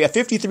the Cardi, a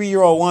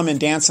 53-year-old woman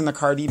dancing the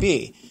Cardi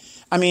B.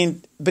 I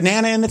mean,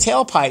 banana in the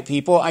tailpipe,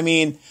 people. I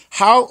mean,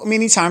 how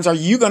many times are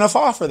you going to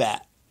fall for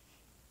that?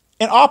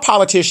 And all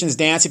politicians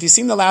dance. If you've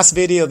seen the last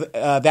video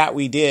that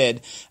we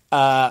did,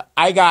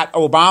 I got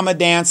Obama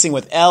dancing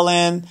with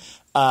Ellen.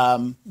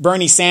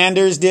 Bernie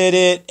Sanders did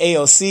it.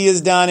 AOC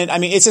has done it. I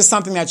mean, it's just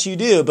something that you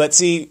do. But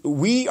see,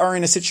 we are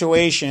in a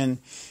situation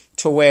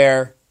to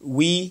where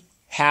we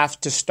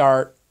have to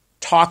start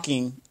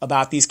talking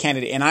about these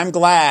candidates. And I'm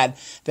glad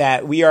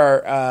that we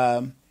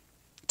are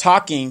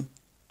talking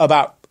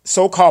about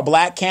so-called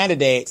black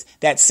candidates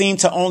that seem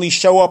to only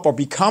show up or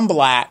become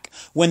black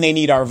when they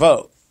need our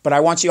vote. But I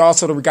want you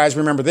also to, guys,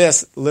 remember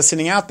this,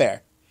 listening out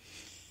there.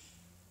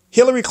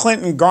 Hillary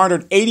Clinton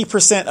garnered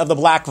 80% of the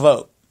black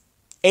vote.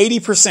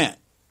 80%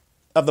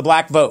 of the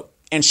black vote,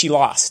 and she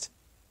lost.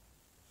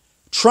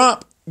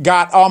 Trump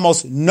got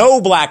almost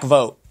no black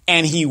vote,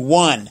 and he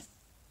won.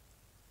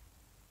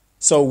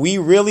 So we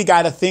really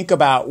got to think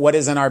about what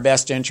is in our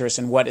best interest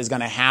and what is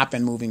going to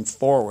happen moving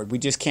forward. We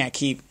just can't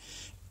keep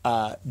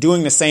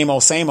doing the same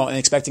old and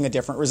expecting a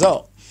different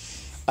result.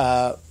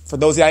 For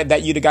those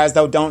that you guys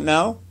don't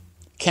know,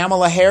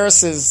 Kamala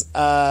Harris's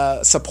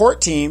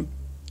support team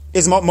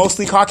is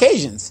mostly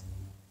Caucasians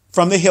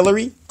from the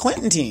Hillary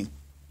Clinton team.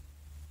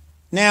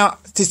 Now,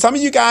 to some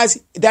of you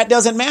guys, that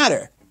doesn't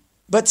matter.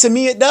 But to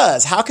me, it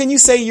does. How can you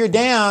say you're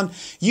down?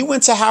 You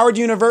went to Howard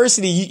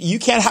University. You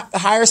can't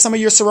hire some of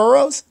your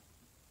sororos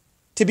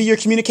to be your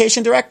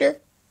communication director?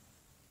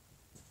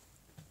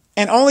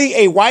 And only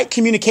a white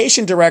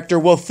communication director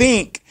will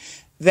think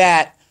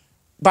that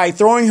by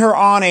throwing her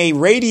on a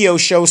radio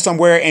show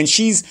somewhere and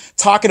she's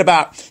talking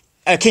about,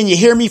 can you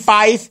hear me,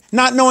 Fife?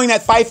 Not knowing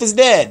that Fife is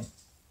dead.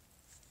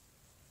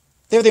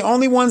 They're the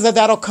only ones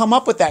that'll come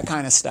up with that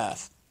kind of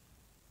stuff.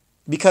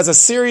 Because a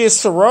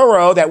serious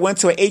sororo that went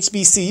to a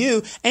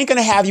HBCU ain't going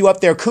to have you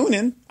up there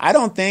cooning. I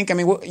don't think. I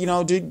mean, what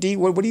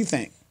do you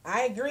think?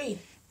 I agree.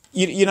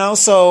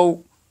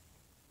 So,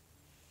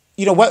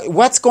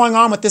 what's going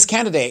on with this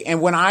candidate? And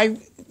when I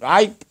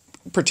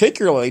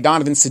particularly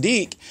Donovan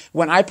Sadiq,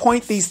 when I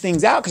point these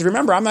things out, because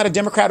remember, I'm not a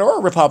Democrat or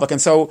a Republican.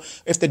 So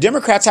if the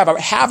Democrats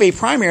have a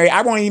primary,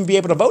 I won't even be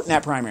able to vote in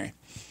that primary.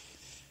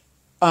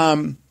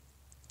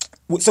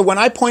 So when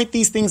I point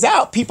these things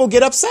out, people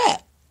get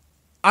upset.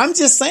 I'm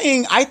just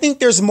saying, I think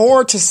there's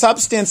more to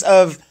substance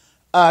of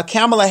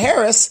Kamala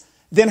Harris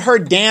than her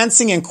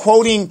dancing and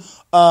quoting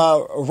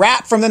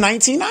rap from the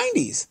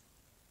 1990s.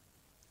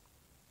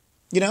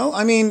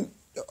 I mean,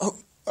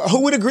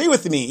 who would agree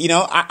with me?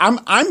 I'm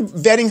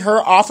vetting her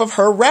off of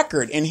her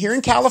record. And here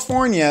in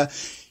California,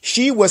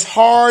 she was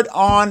hard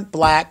on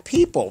black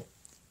people.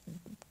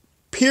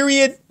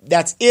 Period.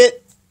 That's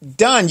it.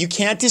 Done. You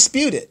can't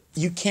dispute it.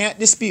 You can't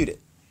dispute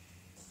it.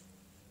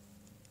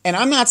 And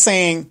I'm not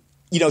saying,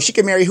 she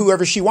can marry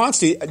whoever she wants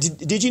to.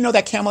 Did you know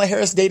that Kamala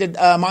Harris dated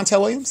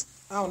Montel Williams?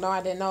 Oh, no,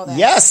 I didn't know that.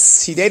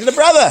 Yes, she dated a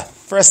brother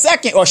for a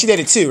second. Well, she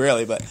dated two,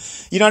 really, but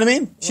you know what I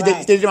mean? She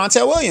dated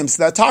Montel Williams,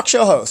 the talk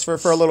show host,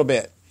 for a little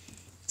bit.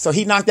 So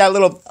he knocked that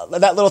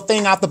little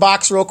thing out the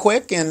box real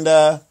quick and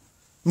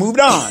moved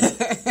on.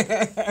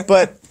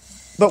 But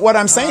what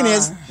I'm saying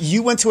is,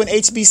 you went to an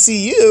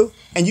HBCU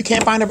and you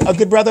can't find a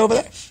good brother over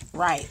there.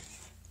 Right.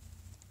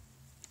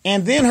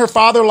 And then her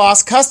father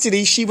lost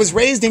custody. She was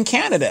raised in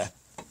Canada.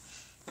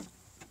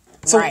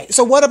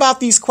 So what about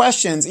these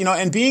questions?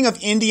 And being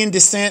of Indian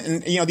descent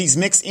and, these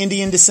mixed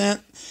Indian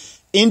descent,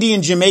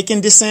 Indian Jamaican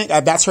descent,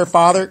 that's her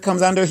father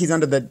comes under. He's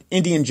under the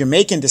Indian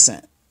Jamaican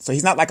descent. So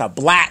he's not like a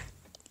black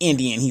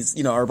Indian.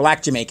 He's, or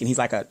black Jamaican. He's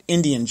like an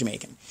Indian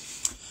Jamaican,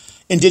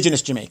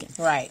 indigenous Jamaican.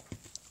 Right.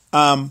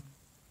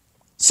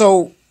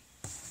 So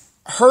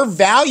her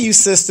value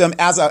system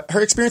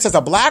her experience as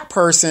a black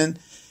person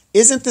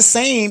isn't the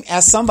same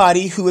as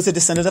somebody who is a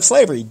descendant of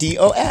slavery,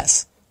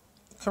 DOS.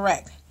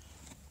 Correct.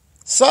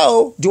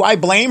 So, do I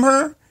blame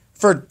her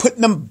for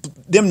putting them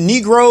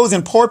Negroes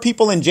and poor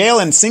people in jail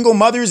and single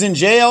mothers in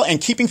jail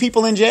and keeping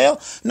people in jail?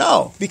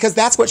 No, because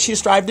that's what she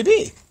strived to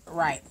be.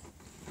 Right.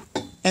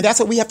 And that's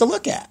what we have to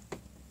look at.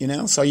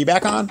 So you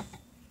back on?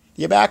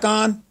 You back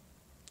on?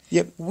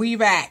 Yep. We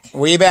back.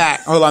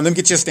 Hold on, let me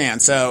get you a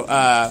stand. So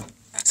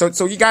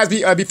you guys,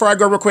 before I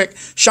go real quick,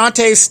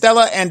 Shantae,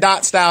 Stella, and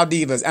Dot Style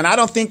Divas. And I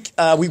don't think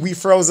we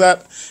froze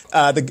up.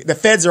 The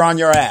feds are on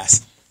your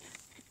ass.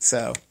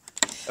 So...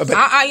 you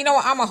know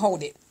what? I'm going to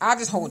hold it. I'll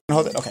just hold it.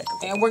 Hold it? Okay.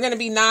 And we're going to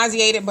be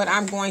nauseated, but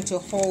I'm going to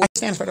hold. I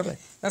stand for it over there.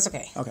 That's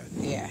okay. Okay.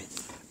 Yeah.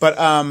 But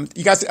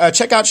you guys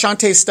check out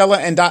Shantae, Stella,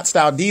 and Dot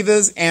Style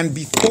Divas. And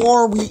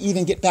before we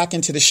even get back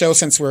into the show,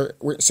 since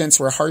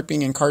we're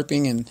harping and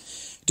carping and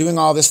doing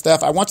all this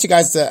stuff, I want you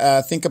guys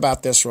to think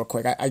about this real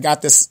quick. I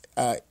got this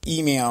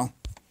email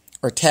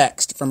or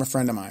text from a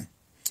friend of mine.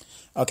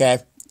 Okay.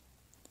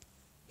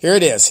 Here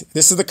it is.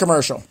 This is the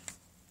commercial.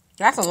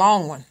 That's a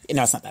long one.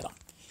 No, it's not that long.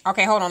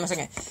 Okay, hold on a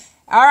second.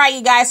 All right,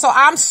 you guys. So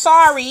I'm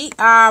sorry.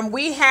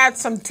 We had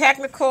some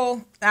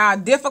technical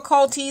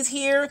difficulties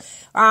here.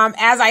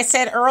 As I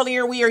said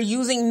earlier, we are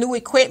using new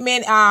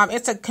equipment.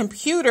 It's a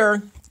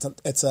computer.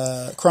 It's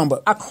a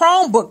Chromebook. A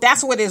Chromebook.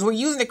 That's what it is. We're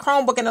using the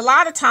Chromebook, and a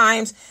lot of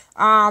times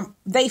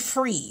they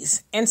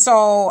freeze. And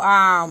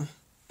so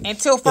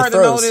until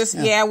further notice,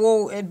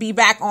 we'll be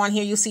back on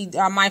here. You see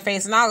my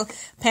face, and I'll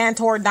pan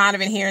toward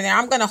Donovan here and there.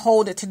 I'm going to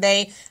hold it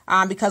today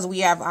because we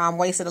have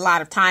wasted a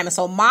lot of time. And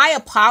so my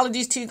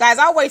apologies to you guys.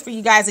 I'll wait for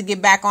you guys to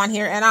get back on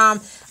here.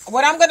 And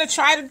what I'm going to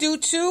try to do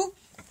too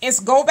is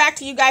go back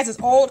to you guys'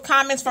 old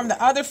comments from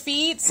the other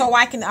feed so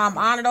I can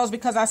honor those,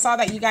 because I saw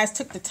that you guys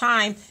took the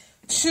time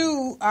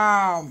to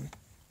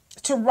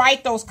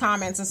write those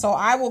comments. And so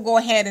I will go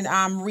ahead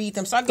and read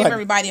them. So I'll give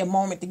everybody a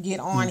moment to get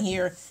on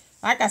here.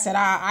 Like I said,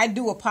 I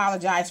do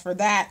apologize for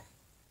that.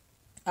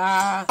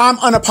 I'm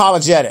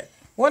unapologetic.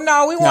 Well,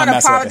 no, we want to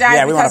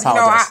apologize because,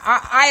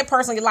 I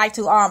personally like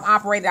to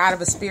operate out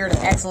of a spirit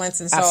of excellence.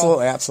 And so,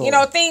 absolutely.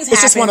 Things happen.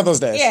 It's just one of those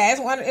days. Yeah,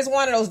 it's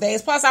one of those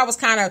days. Plus, I was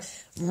kind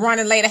of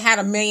running late. I had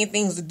a million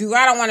things to do.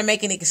 I don't want to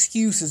make any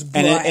excuses.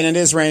 But and it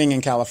is raining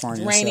in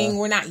California. It's raining. So.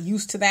 We're not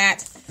used to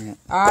that.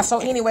 So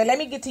anyway, let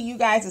me get to you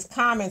guys'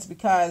 comments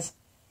because,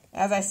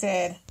 as I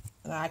said,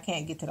 I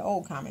can't get to the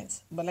old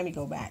comments. But let me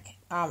go back.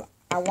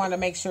 I want to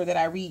make sure that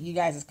I read you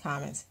guys'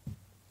 comments.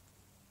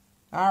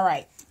 All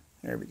right.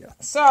 There we go.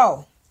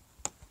 So,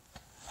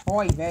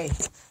 boy, they.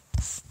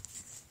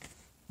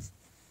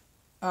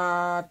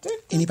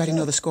 Anybody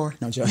know the score?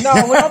 No, Joe. No,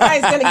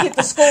 nobody's going to get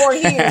the score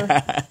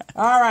here.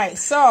 All right.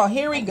 So,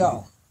 here we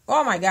go.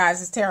 Oh, my God.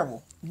 This is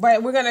terrible.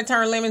 But we're going to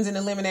turn lemons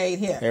into lemonade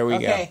here. There we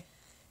go.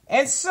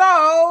 And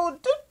so,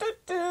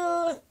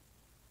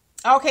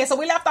 Okay, so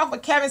we left off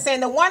with Kevin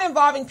saying the one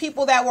involving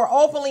people that were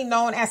openly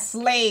known as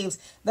slaves,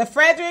 the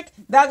Frederick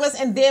Douglass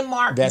and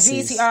Denmark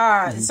Vesey.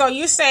 So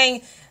you're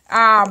saying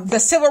the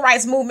civil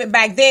rights movement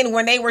back then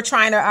when they were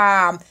trying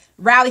to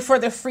rally for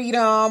their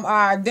freedom,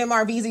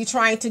 Denmark Vesey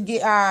trying to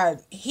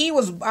get, he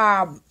was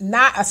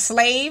not a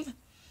slave.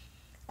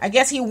 I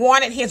guess he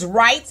wanted his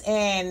rights,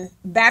 and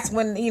that's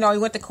when, he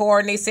went to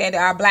court and they said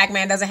a black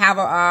man doesn't have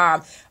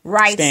a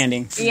right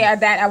standing. Yeah,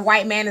 that a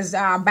white man is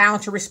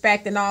bound to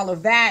respect and all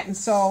of that. And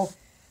so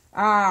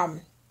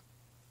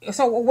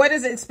what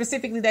is it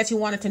specifically that you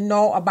wanted to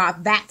know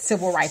about that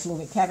civil rights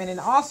movement, Kevin?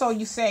 And also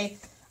you say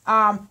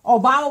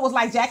Obama was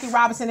like Jackie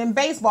Robinson in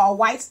baseball.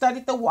 Whites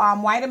studied the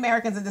white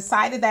Americans and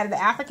decided that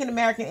the African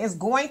American is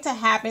going to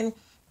happen,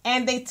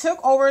 and they took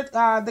over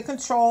the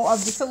control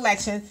of this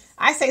election.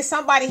 I say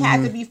somebody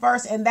had to be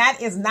first, and that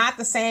is not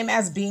the same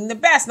as being the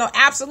best. No,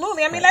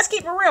 absolutely. I mean, let's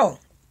keep it real.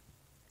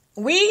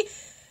 How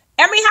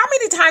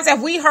many times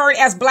have we heard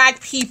as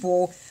black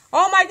people,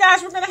 oh my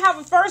gosh, we're going to have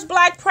a first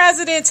black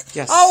president.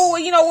 Yes. Oh,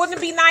 wouldn't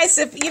it be nice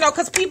if,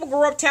 because people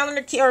grew up telling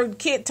their kids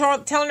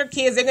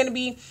they're going to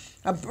be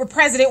a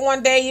president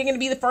one day, you're going to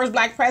be the first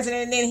black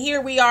president. And then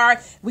here we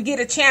are, we get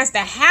a chance to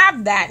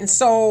have that. And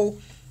so,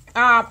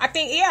 I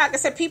think, like I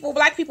said,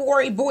 black people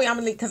were a buoy. I'm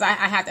gonna because I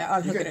had to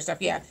unhook it and stuff.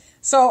 Yeah.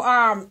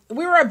 So,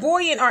 we were a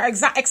buoy and are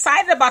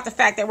excited about the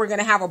fact that we're going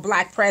to have a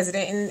black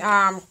president.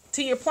 And,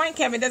 to your point,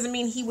 Kevin, doesn't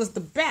mean he was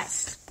the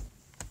best.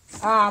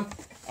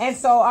 And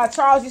so,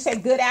 Charles, you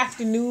said good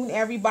afternoon,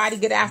 everybody.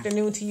 Good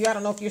afternoon to you. I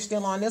don't know if you're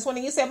still on this one.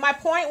 And you said, my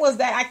point was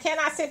that I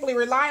cannot simply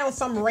rely on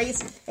some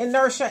race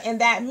inertia.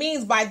 And that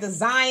means by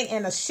design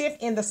and a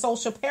shift in the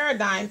social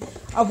paradigm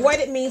of what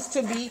it means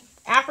to be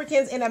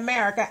Africans in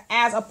America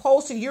as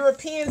opposed to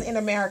Europeans in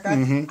America.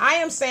 I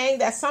am saying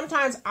that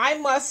sometimes I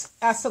must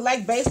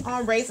select based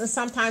on race and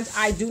sometimes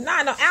I do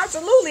not. No,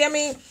 absolutely. I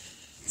mean,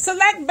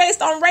 select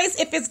based on race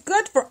if it's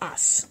good for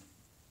us.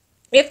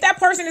 If that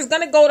person is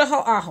going to go to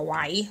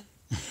Hawaii,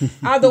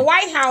 the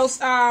White House,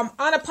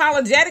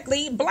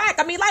 unapologetically black.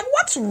 I mean, like,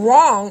 what's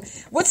wrong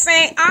with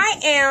saying I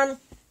am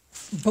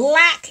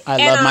black I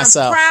and love I'm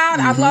myself. proud.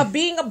 I love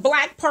being a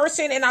black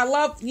person and I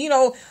love,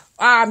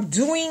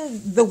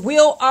 doing the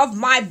will of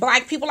my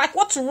black people. Like,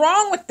 what's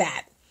wrong with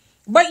that?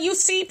 But you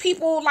see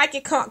people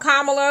like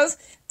Kamala's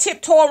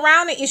tiptoe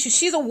around the issue.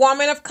 She's a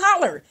woman of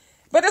color.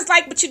 But it's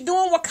like, but you're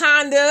doing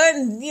Wakanda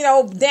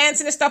and,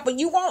 dancing and stuff, but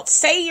you won't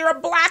say you're a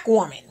black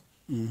woman.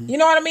 You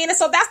know what I mean? And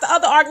so that's the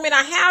other argument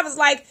I have is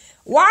like,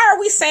 why are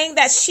we saying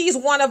that she's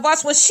one of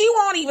us when she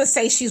won't even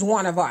say she's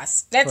one of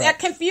us? That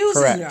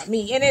confuses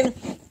me. And then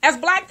as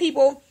black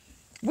people,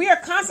 we are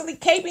constantly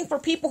caping for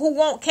people who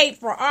won't cape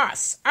for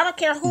us. I don't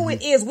care who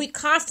it is. We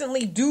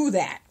constantly do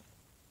that.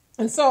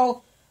 And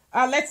so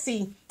let's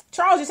see.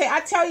 Charles, you say,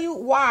 I tell you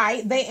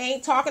why they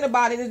ain't talking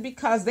about it is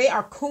because they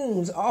are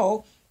coons.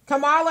 Oh,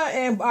 Kamala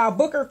and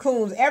Booker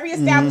coons. Every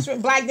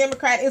establishment black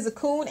Democrat is a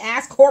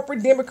coon-ass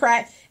corporate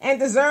Democrat and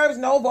deserves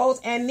no votes,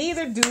 and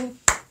neither do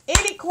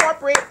any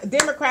corporate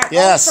Democrat.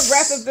 Yes. Only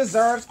progressive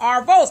deserves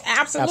our votes.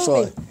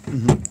 Absolutely.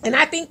 And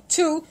I think,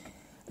 too,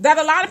 that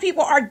a lot of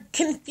people are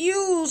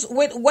confused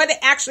with what it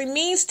actually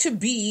means to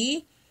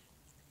be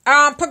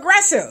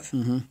progressive.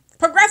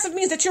 Progressive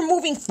means that you're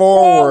moving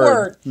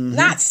forward,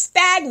 not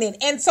stagnant.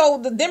 And so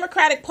the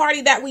Democratic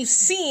Party that we've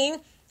seen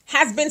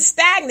has been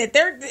stagnant.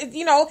 They're,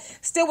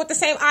 still with the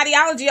same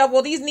ideology of,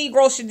 well, these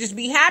Negroes should just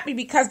be happy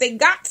because they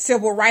got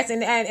civil rights.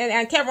 And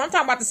Kevin, I'm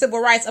talking about the civil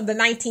rights of the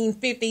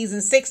 1950s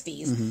and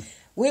 60s.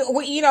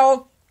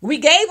 We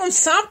gave them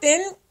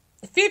something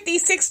 50,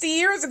 60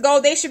 years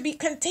ago. They should be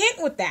content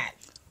with that.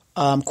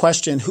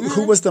 Question,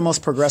 who was the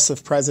most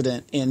progressive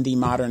president in the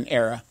modern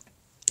era?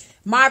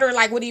 Modern,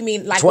 like, what do you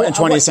mean? Like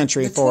 20th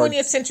century forward.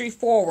 20th century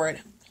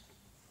forward.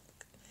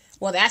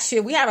 Well, that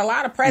shit, we had a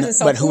lot of presidents.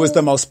 But who was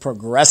the most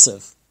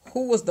progressive?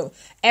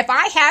 If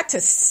I had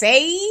to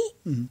say,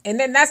 and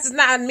then that's just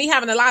not me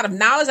having a lot of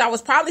knowledge, I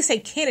would probably say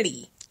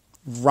Kennedy.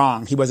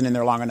 Wrong. He wasn't in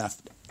there long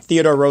enough.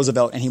 Theodore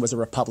Roosevelt, and he was a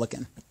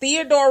Republican.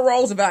 Theodore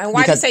Roosevelt. And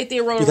why did you say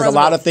Theodore Roosevelt? Because a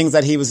lot of things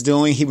that he was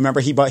doing, he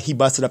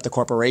busted up the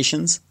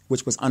corporations,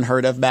 which was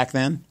unheard of back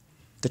then.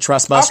 The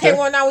trust buster. Okay,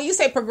 well, now when you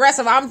say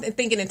progressive, I'm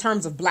thinking in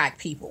terms of black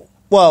people.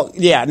 Well,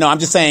 yeah, no, I'm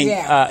just saying,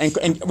 a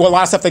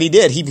lot of stuff that he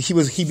did. He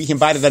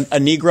invited a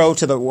Negro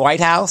to the White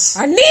House.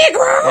 A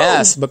Negro?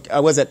 Yes.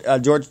 Was it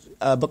George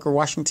Booker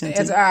Washington?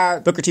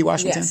 Booker T.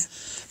 Washington?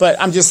 Yes. But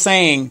I'm just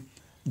saying,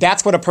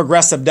 that's what a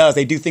progressive does.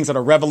 They do things that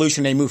are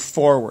revolution. They move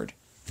forward.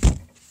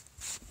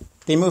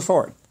 They move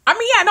forward. I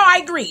mean, yeah, no,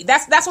 I agree.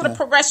 That's what a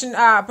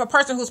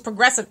person who's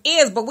progressive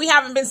is, but we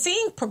haven't been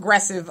seeing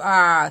progressive.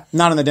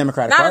 Not in the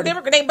Democratic Party.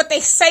 But they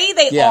say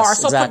they are.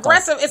 So exactly.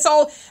 Progressive, and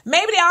so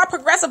maybe they are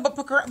progressive, but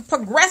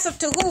progressive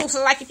to who?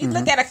 So like if you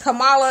look at a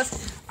Kamala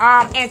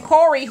and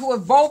Corey, who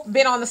have both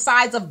been on the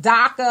sides of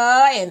DACA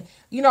and,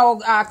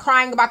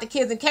 crying about the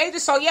kids in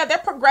cages. So, yeah, they're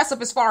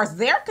progressive as far as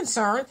they're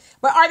concerned,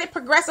 but are they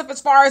progressive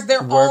as far as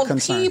their own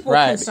people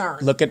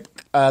concerned? Look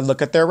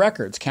at their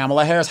records.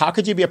 Kamala Harris, how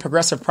could you be a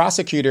progressive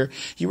prosecutor?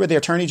 You were the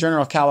Attorney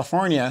General of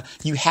California.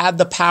 You had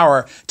the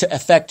power to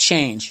effect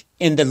change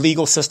in the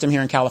legal system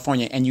here in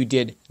California, and you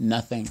did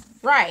nothing.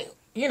 Right.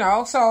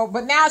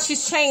 But now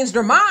she's changed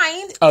her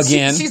mind.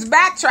 Again. She's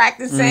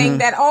backtracked and saying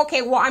that,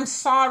 okay, well, I'm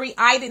sorry.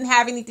 I didn't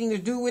have anything to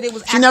do with it. It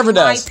was she never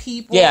does. My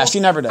people. Yeah, she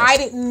never does. I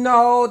didn't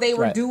know they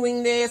were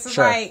doing this. It's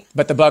like,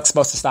 but the buck's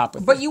supposed to stop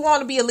with But you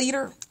want to be a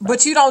leader,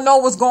 but you don't know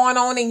what's going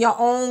on in your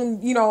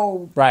own,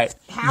 Right.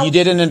 You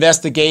did an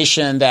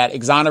investigation that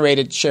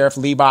exonerated Sheriff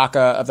Lee Baca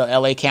of the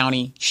LA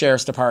County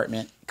Sheriff's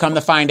Department. Come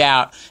to find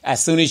out,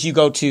 as soon as you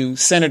go to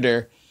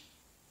Senator,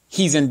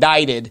 he's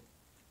indicted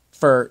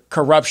for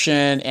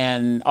corruption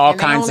and all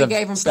kinds of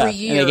gave him stuff. 3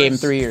 years and they gave him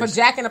 3 years. for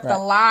jacking up the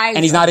lives.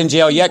 And he's not in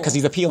jail yet because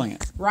he's appealing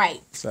it. Right.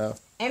 So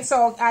Kevin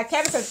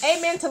says,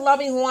 amen to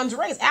loving one's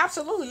race.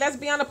 Absolutely. Let's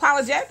be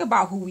unapologetic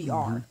about who we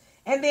are.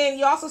 And then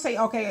you also say,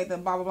 okay, the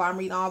blah, blah, blah. I'm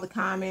reading all the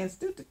comments.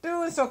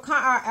 And so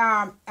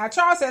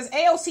Charles says,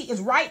 AOC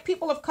is right.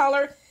 People of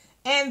color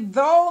and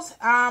those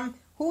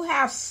who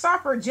have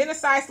suffered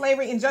genocide,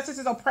 slavery,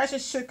 injustices, oppression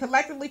should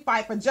collectively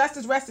fight for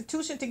justice,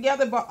 restitution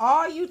together. But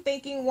are you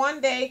thinking one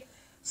day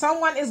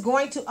someone is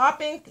going to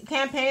up and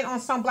campaign on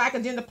some black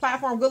agenda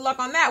platform? Good luck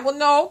on that. Well,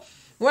 no.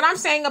 What I'm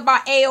saying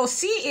about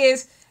AOC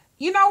is,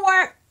 you know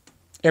what?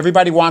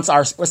 Everybody wants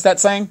our, what's that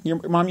saying? Your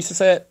mom used to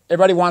say it.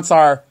 Everybody wants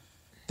our,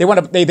 they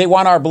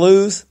want our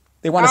blues.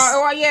 They want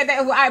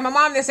my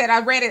mom just said,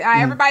 I read it.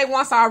 Everybody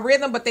wants our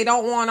rhythm, but they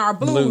don't want our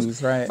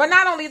blues. Right. But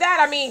not only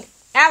that, I mean,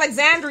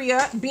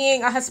 Alexandria,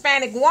 being a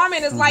Hispanic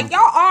woman, is like, y'all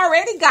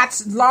already got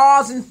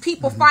laws and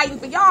people fighting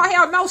for y'all.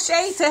 Hell, no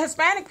shade to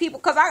Hispanic people,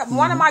 because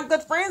one of my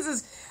good friends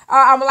is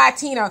I'm a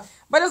Latina.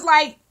 But it's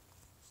like,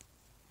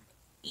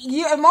 most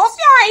of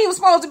y'all ain't even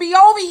supposed to be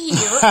over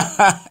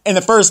here. In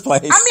the first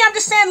place. I mean, I'm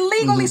just saying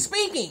legally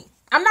speaking.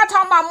 I'm not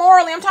talking about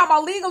morally. I'm talking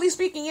about legally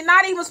speaking. You're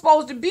not even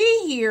supposed to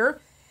be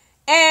here.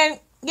 And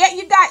yet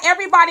you got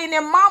everybody and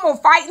their mama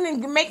fighting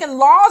and making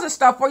laws and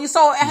stuff for you.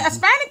 So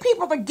Hispanic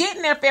people are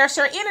getting their fair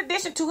share. In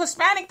addition to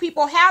Hispanic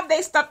people have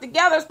they stuff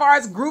together as far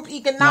as group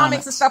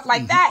economics and stuff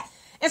like that.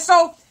 And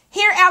so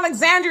here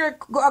Alexandria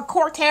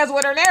Cortez,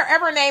 whatever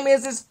her name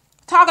is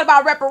talking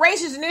about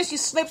reparations, and then she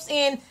slips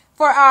in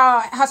for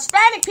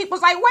Hispanic people.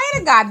 It's like,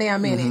 wait a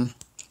goddamn minute.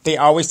 They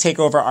always take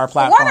over our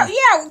platform.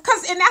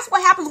 And that's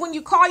what happens when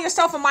you call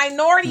yourself a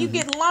minority. You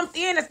get lumped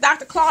in, as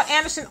Dr. Claude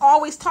Anderson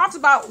always talks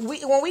about.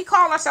 When we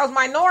call ourselves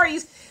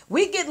minorities,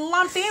 we get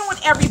lumped in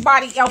with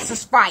everybody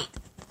else's fight.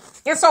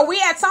 And so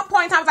we, at some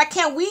point in time, was like,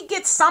 can we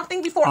get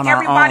something before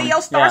everybody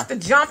else starts to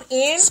jump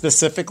in?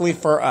 Specifically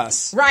for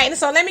us. Right. And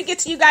so let me get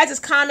to you guys'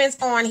 comments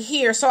on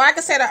here. So like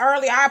I said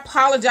earlier, I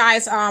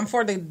apologize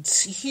for the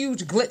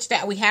huge glitch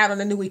that we had on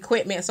the new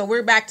equipment. So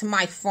we're back to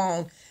my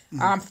phone.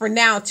 For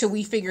now, until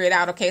we figure it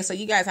out. Okay, so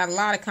you guys had a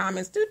lot of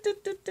comments.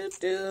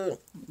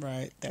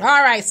 Right. All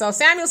right, so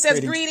Samuel says,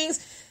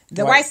 greetings.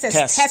 Dwight says,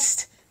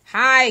 test.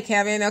 Hi,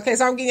 Kevin. Okay,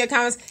 so I'm getting your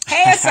comments.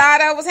 Hey,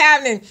 Asada, what's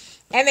happening?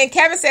 And then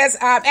Kevin says,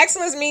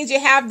 excellence means you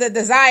have the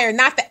desire,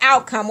 not the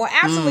outcome. Well,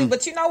 absolutely,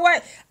 but you know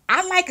what?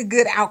 I like a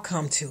good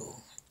outcome, too.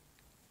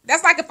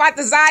 That's like if I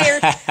desire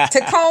to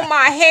comb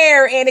my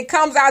hair and it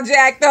comes out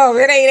jacked up.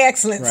 It ain't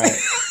excellence. Right.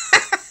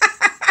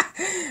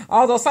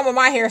 Although some of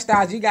my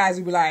hairstyles, you guys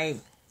would be like,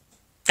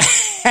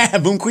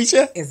 Boom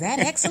Quisha? Is that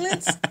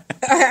excellence?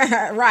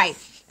 Right.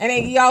 And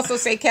then you also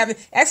say, Kevin,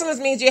 excellence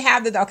means you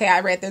have the, okay,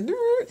 I read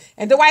the,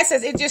 and Dwight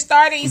says, it just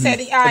started. He said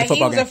he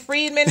was a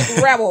freedman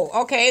rebel.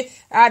 Okay.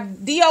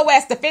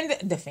 DOS,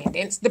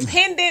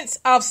 dependents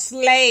of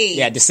slaves.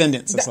 Yeah,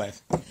 descendants of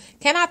slaves.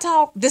 Can I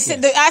talk? I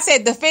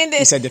said defendants.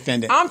 You said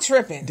defendant. I'm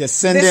tripping.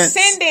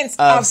 Descendants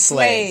of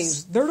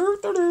slaves.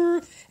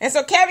 And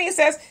so Kevin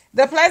says,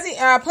 the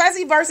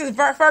Plessy versus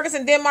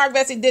Ferguson Denmark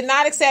Vesey did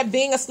not accept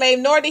being a slave,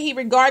 nor did he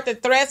regard the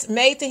threats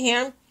made to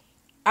him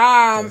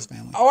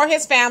or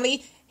his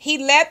family. He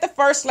led the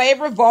first slave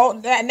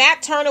revolt.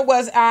 Nat Turner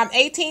was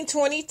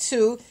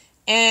 1822,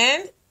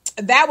 and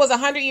that was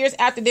 100 years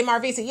after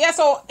Denmark Vesey. Yeah,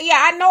 so, yeah,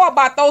 I know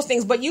about those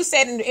things, but you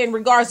said in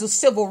regards to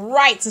civil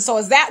rights. And so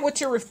is that what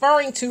you're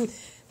referring to,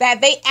 that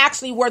they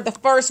actually were the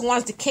first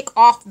ones to kick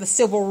off the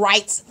civil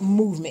rights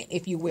movement,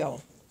 if you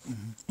will?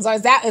 Mm-hmm. So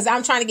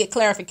I'm trying to get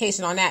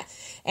clarification on that.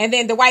 And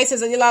then Dwight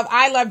says,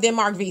 I love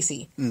Denmark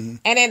Vesey. Mm-hmm.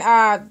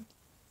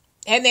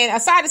 And then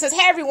Asada says,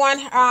 hey everyone,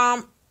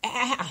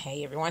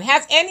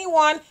 has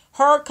anyone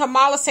heard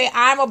Kamala say,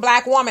 I'm a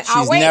black woman?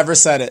 She's never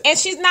said it. And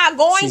she's not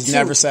going to. She's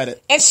never said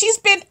it. And she's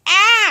been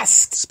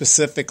asked.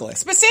 Specifically.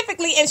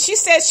 And she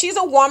says she's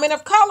a woman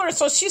of color.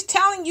 So she's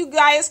telling you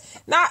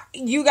guys, not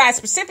you guys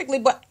specifically,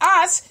 but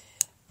us,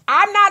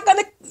 I'm not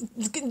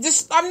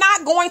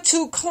going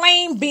to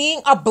claim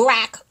being a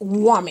black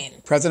woman.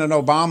 President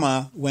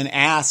Obama, when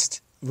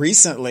asked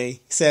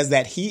recently, says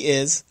that he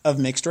is of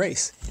mixed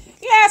race.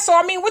 Yeah, Yeah, so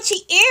I mean, which he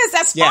is,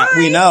 that's Yeah, fine.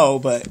 we know,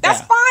 but That's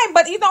yeah. fine,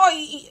 but you know,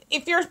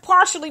 if you're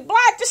partially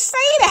black, just say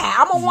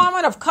that. I'm a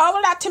woman of color.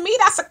 That to me,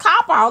 that's a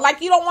cop out.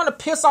 Like, you don't want to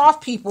piss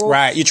off people.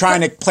 Right. You're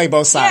trying to play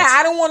both sides. Yeah,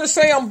 I don't want to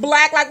say I'm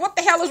black. Like, what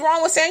the hell is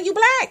wrong with saying you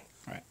black?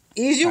 Right.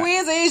 Is you Right.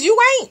 is, or is you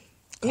ain't.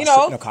 You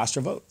know? It'll cost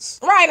your votes.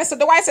 Right. And so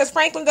Dwight says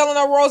Franklin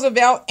Delano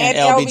Roosevelt and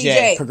LBJ.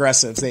 LBJ.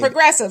 Progressives.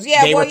 Progressives.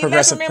 Yeah. They Well, were you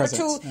progressive have to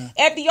remember, presidents.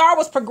 too, FDR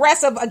was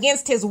progressive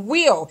against his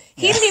will.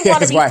 He didn't even want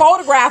to His be wife.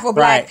 photographed with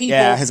black Right. people.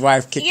 Yeah, his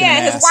wife kicked him in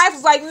the his ass. wife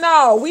was like,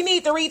 no, we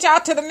need to reach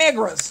out to the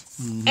niggers.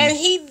 Mm-hmm. And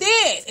he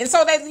did. And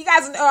so that you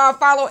guys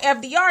follow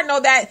FDR know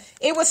that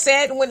it was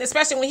said,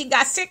 especially when he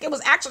got sick, it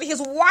was actually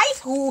his wife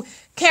who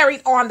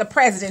carried on the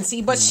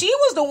presidency. But she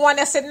was the one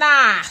that said,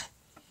 nah,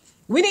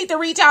 we need to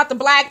reach out to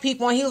black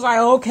people. And he was like,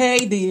 okay,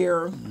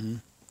 dear.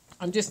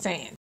 I'm just saying.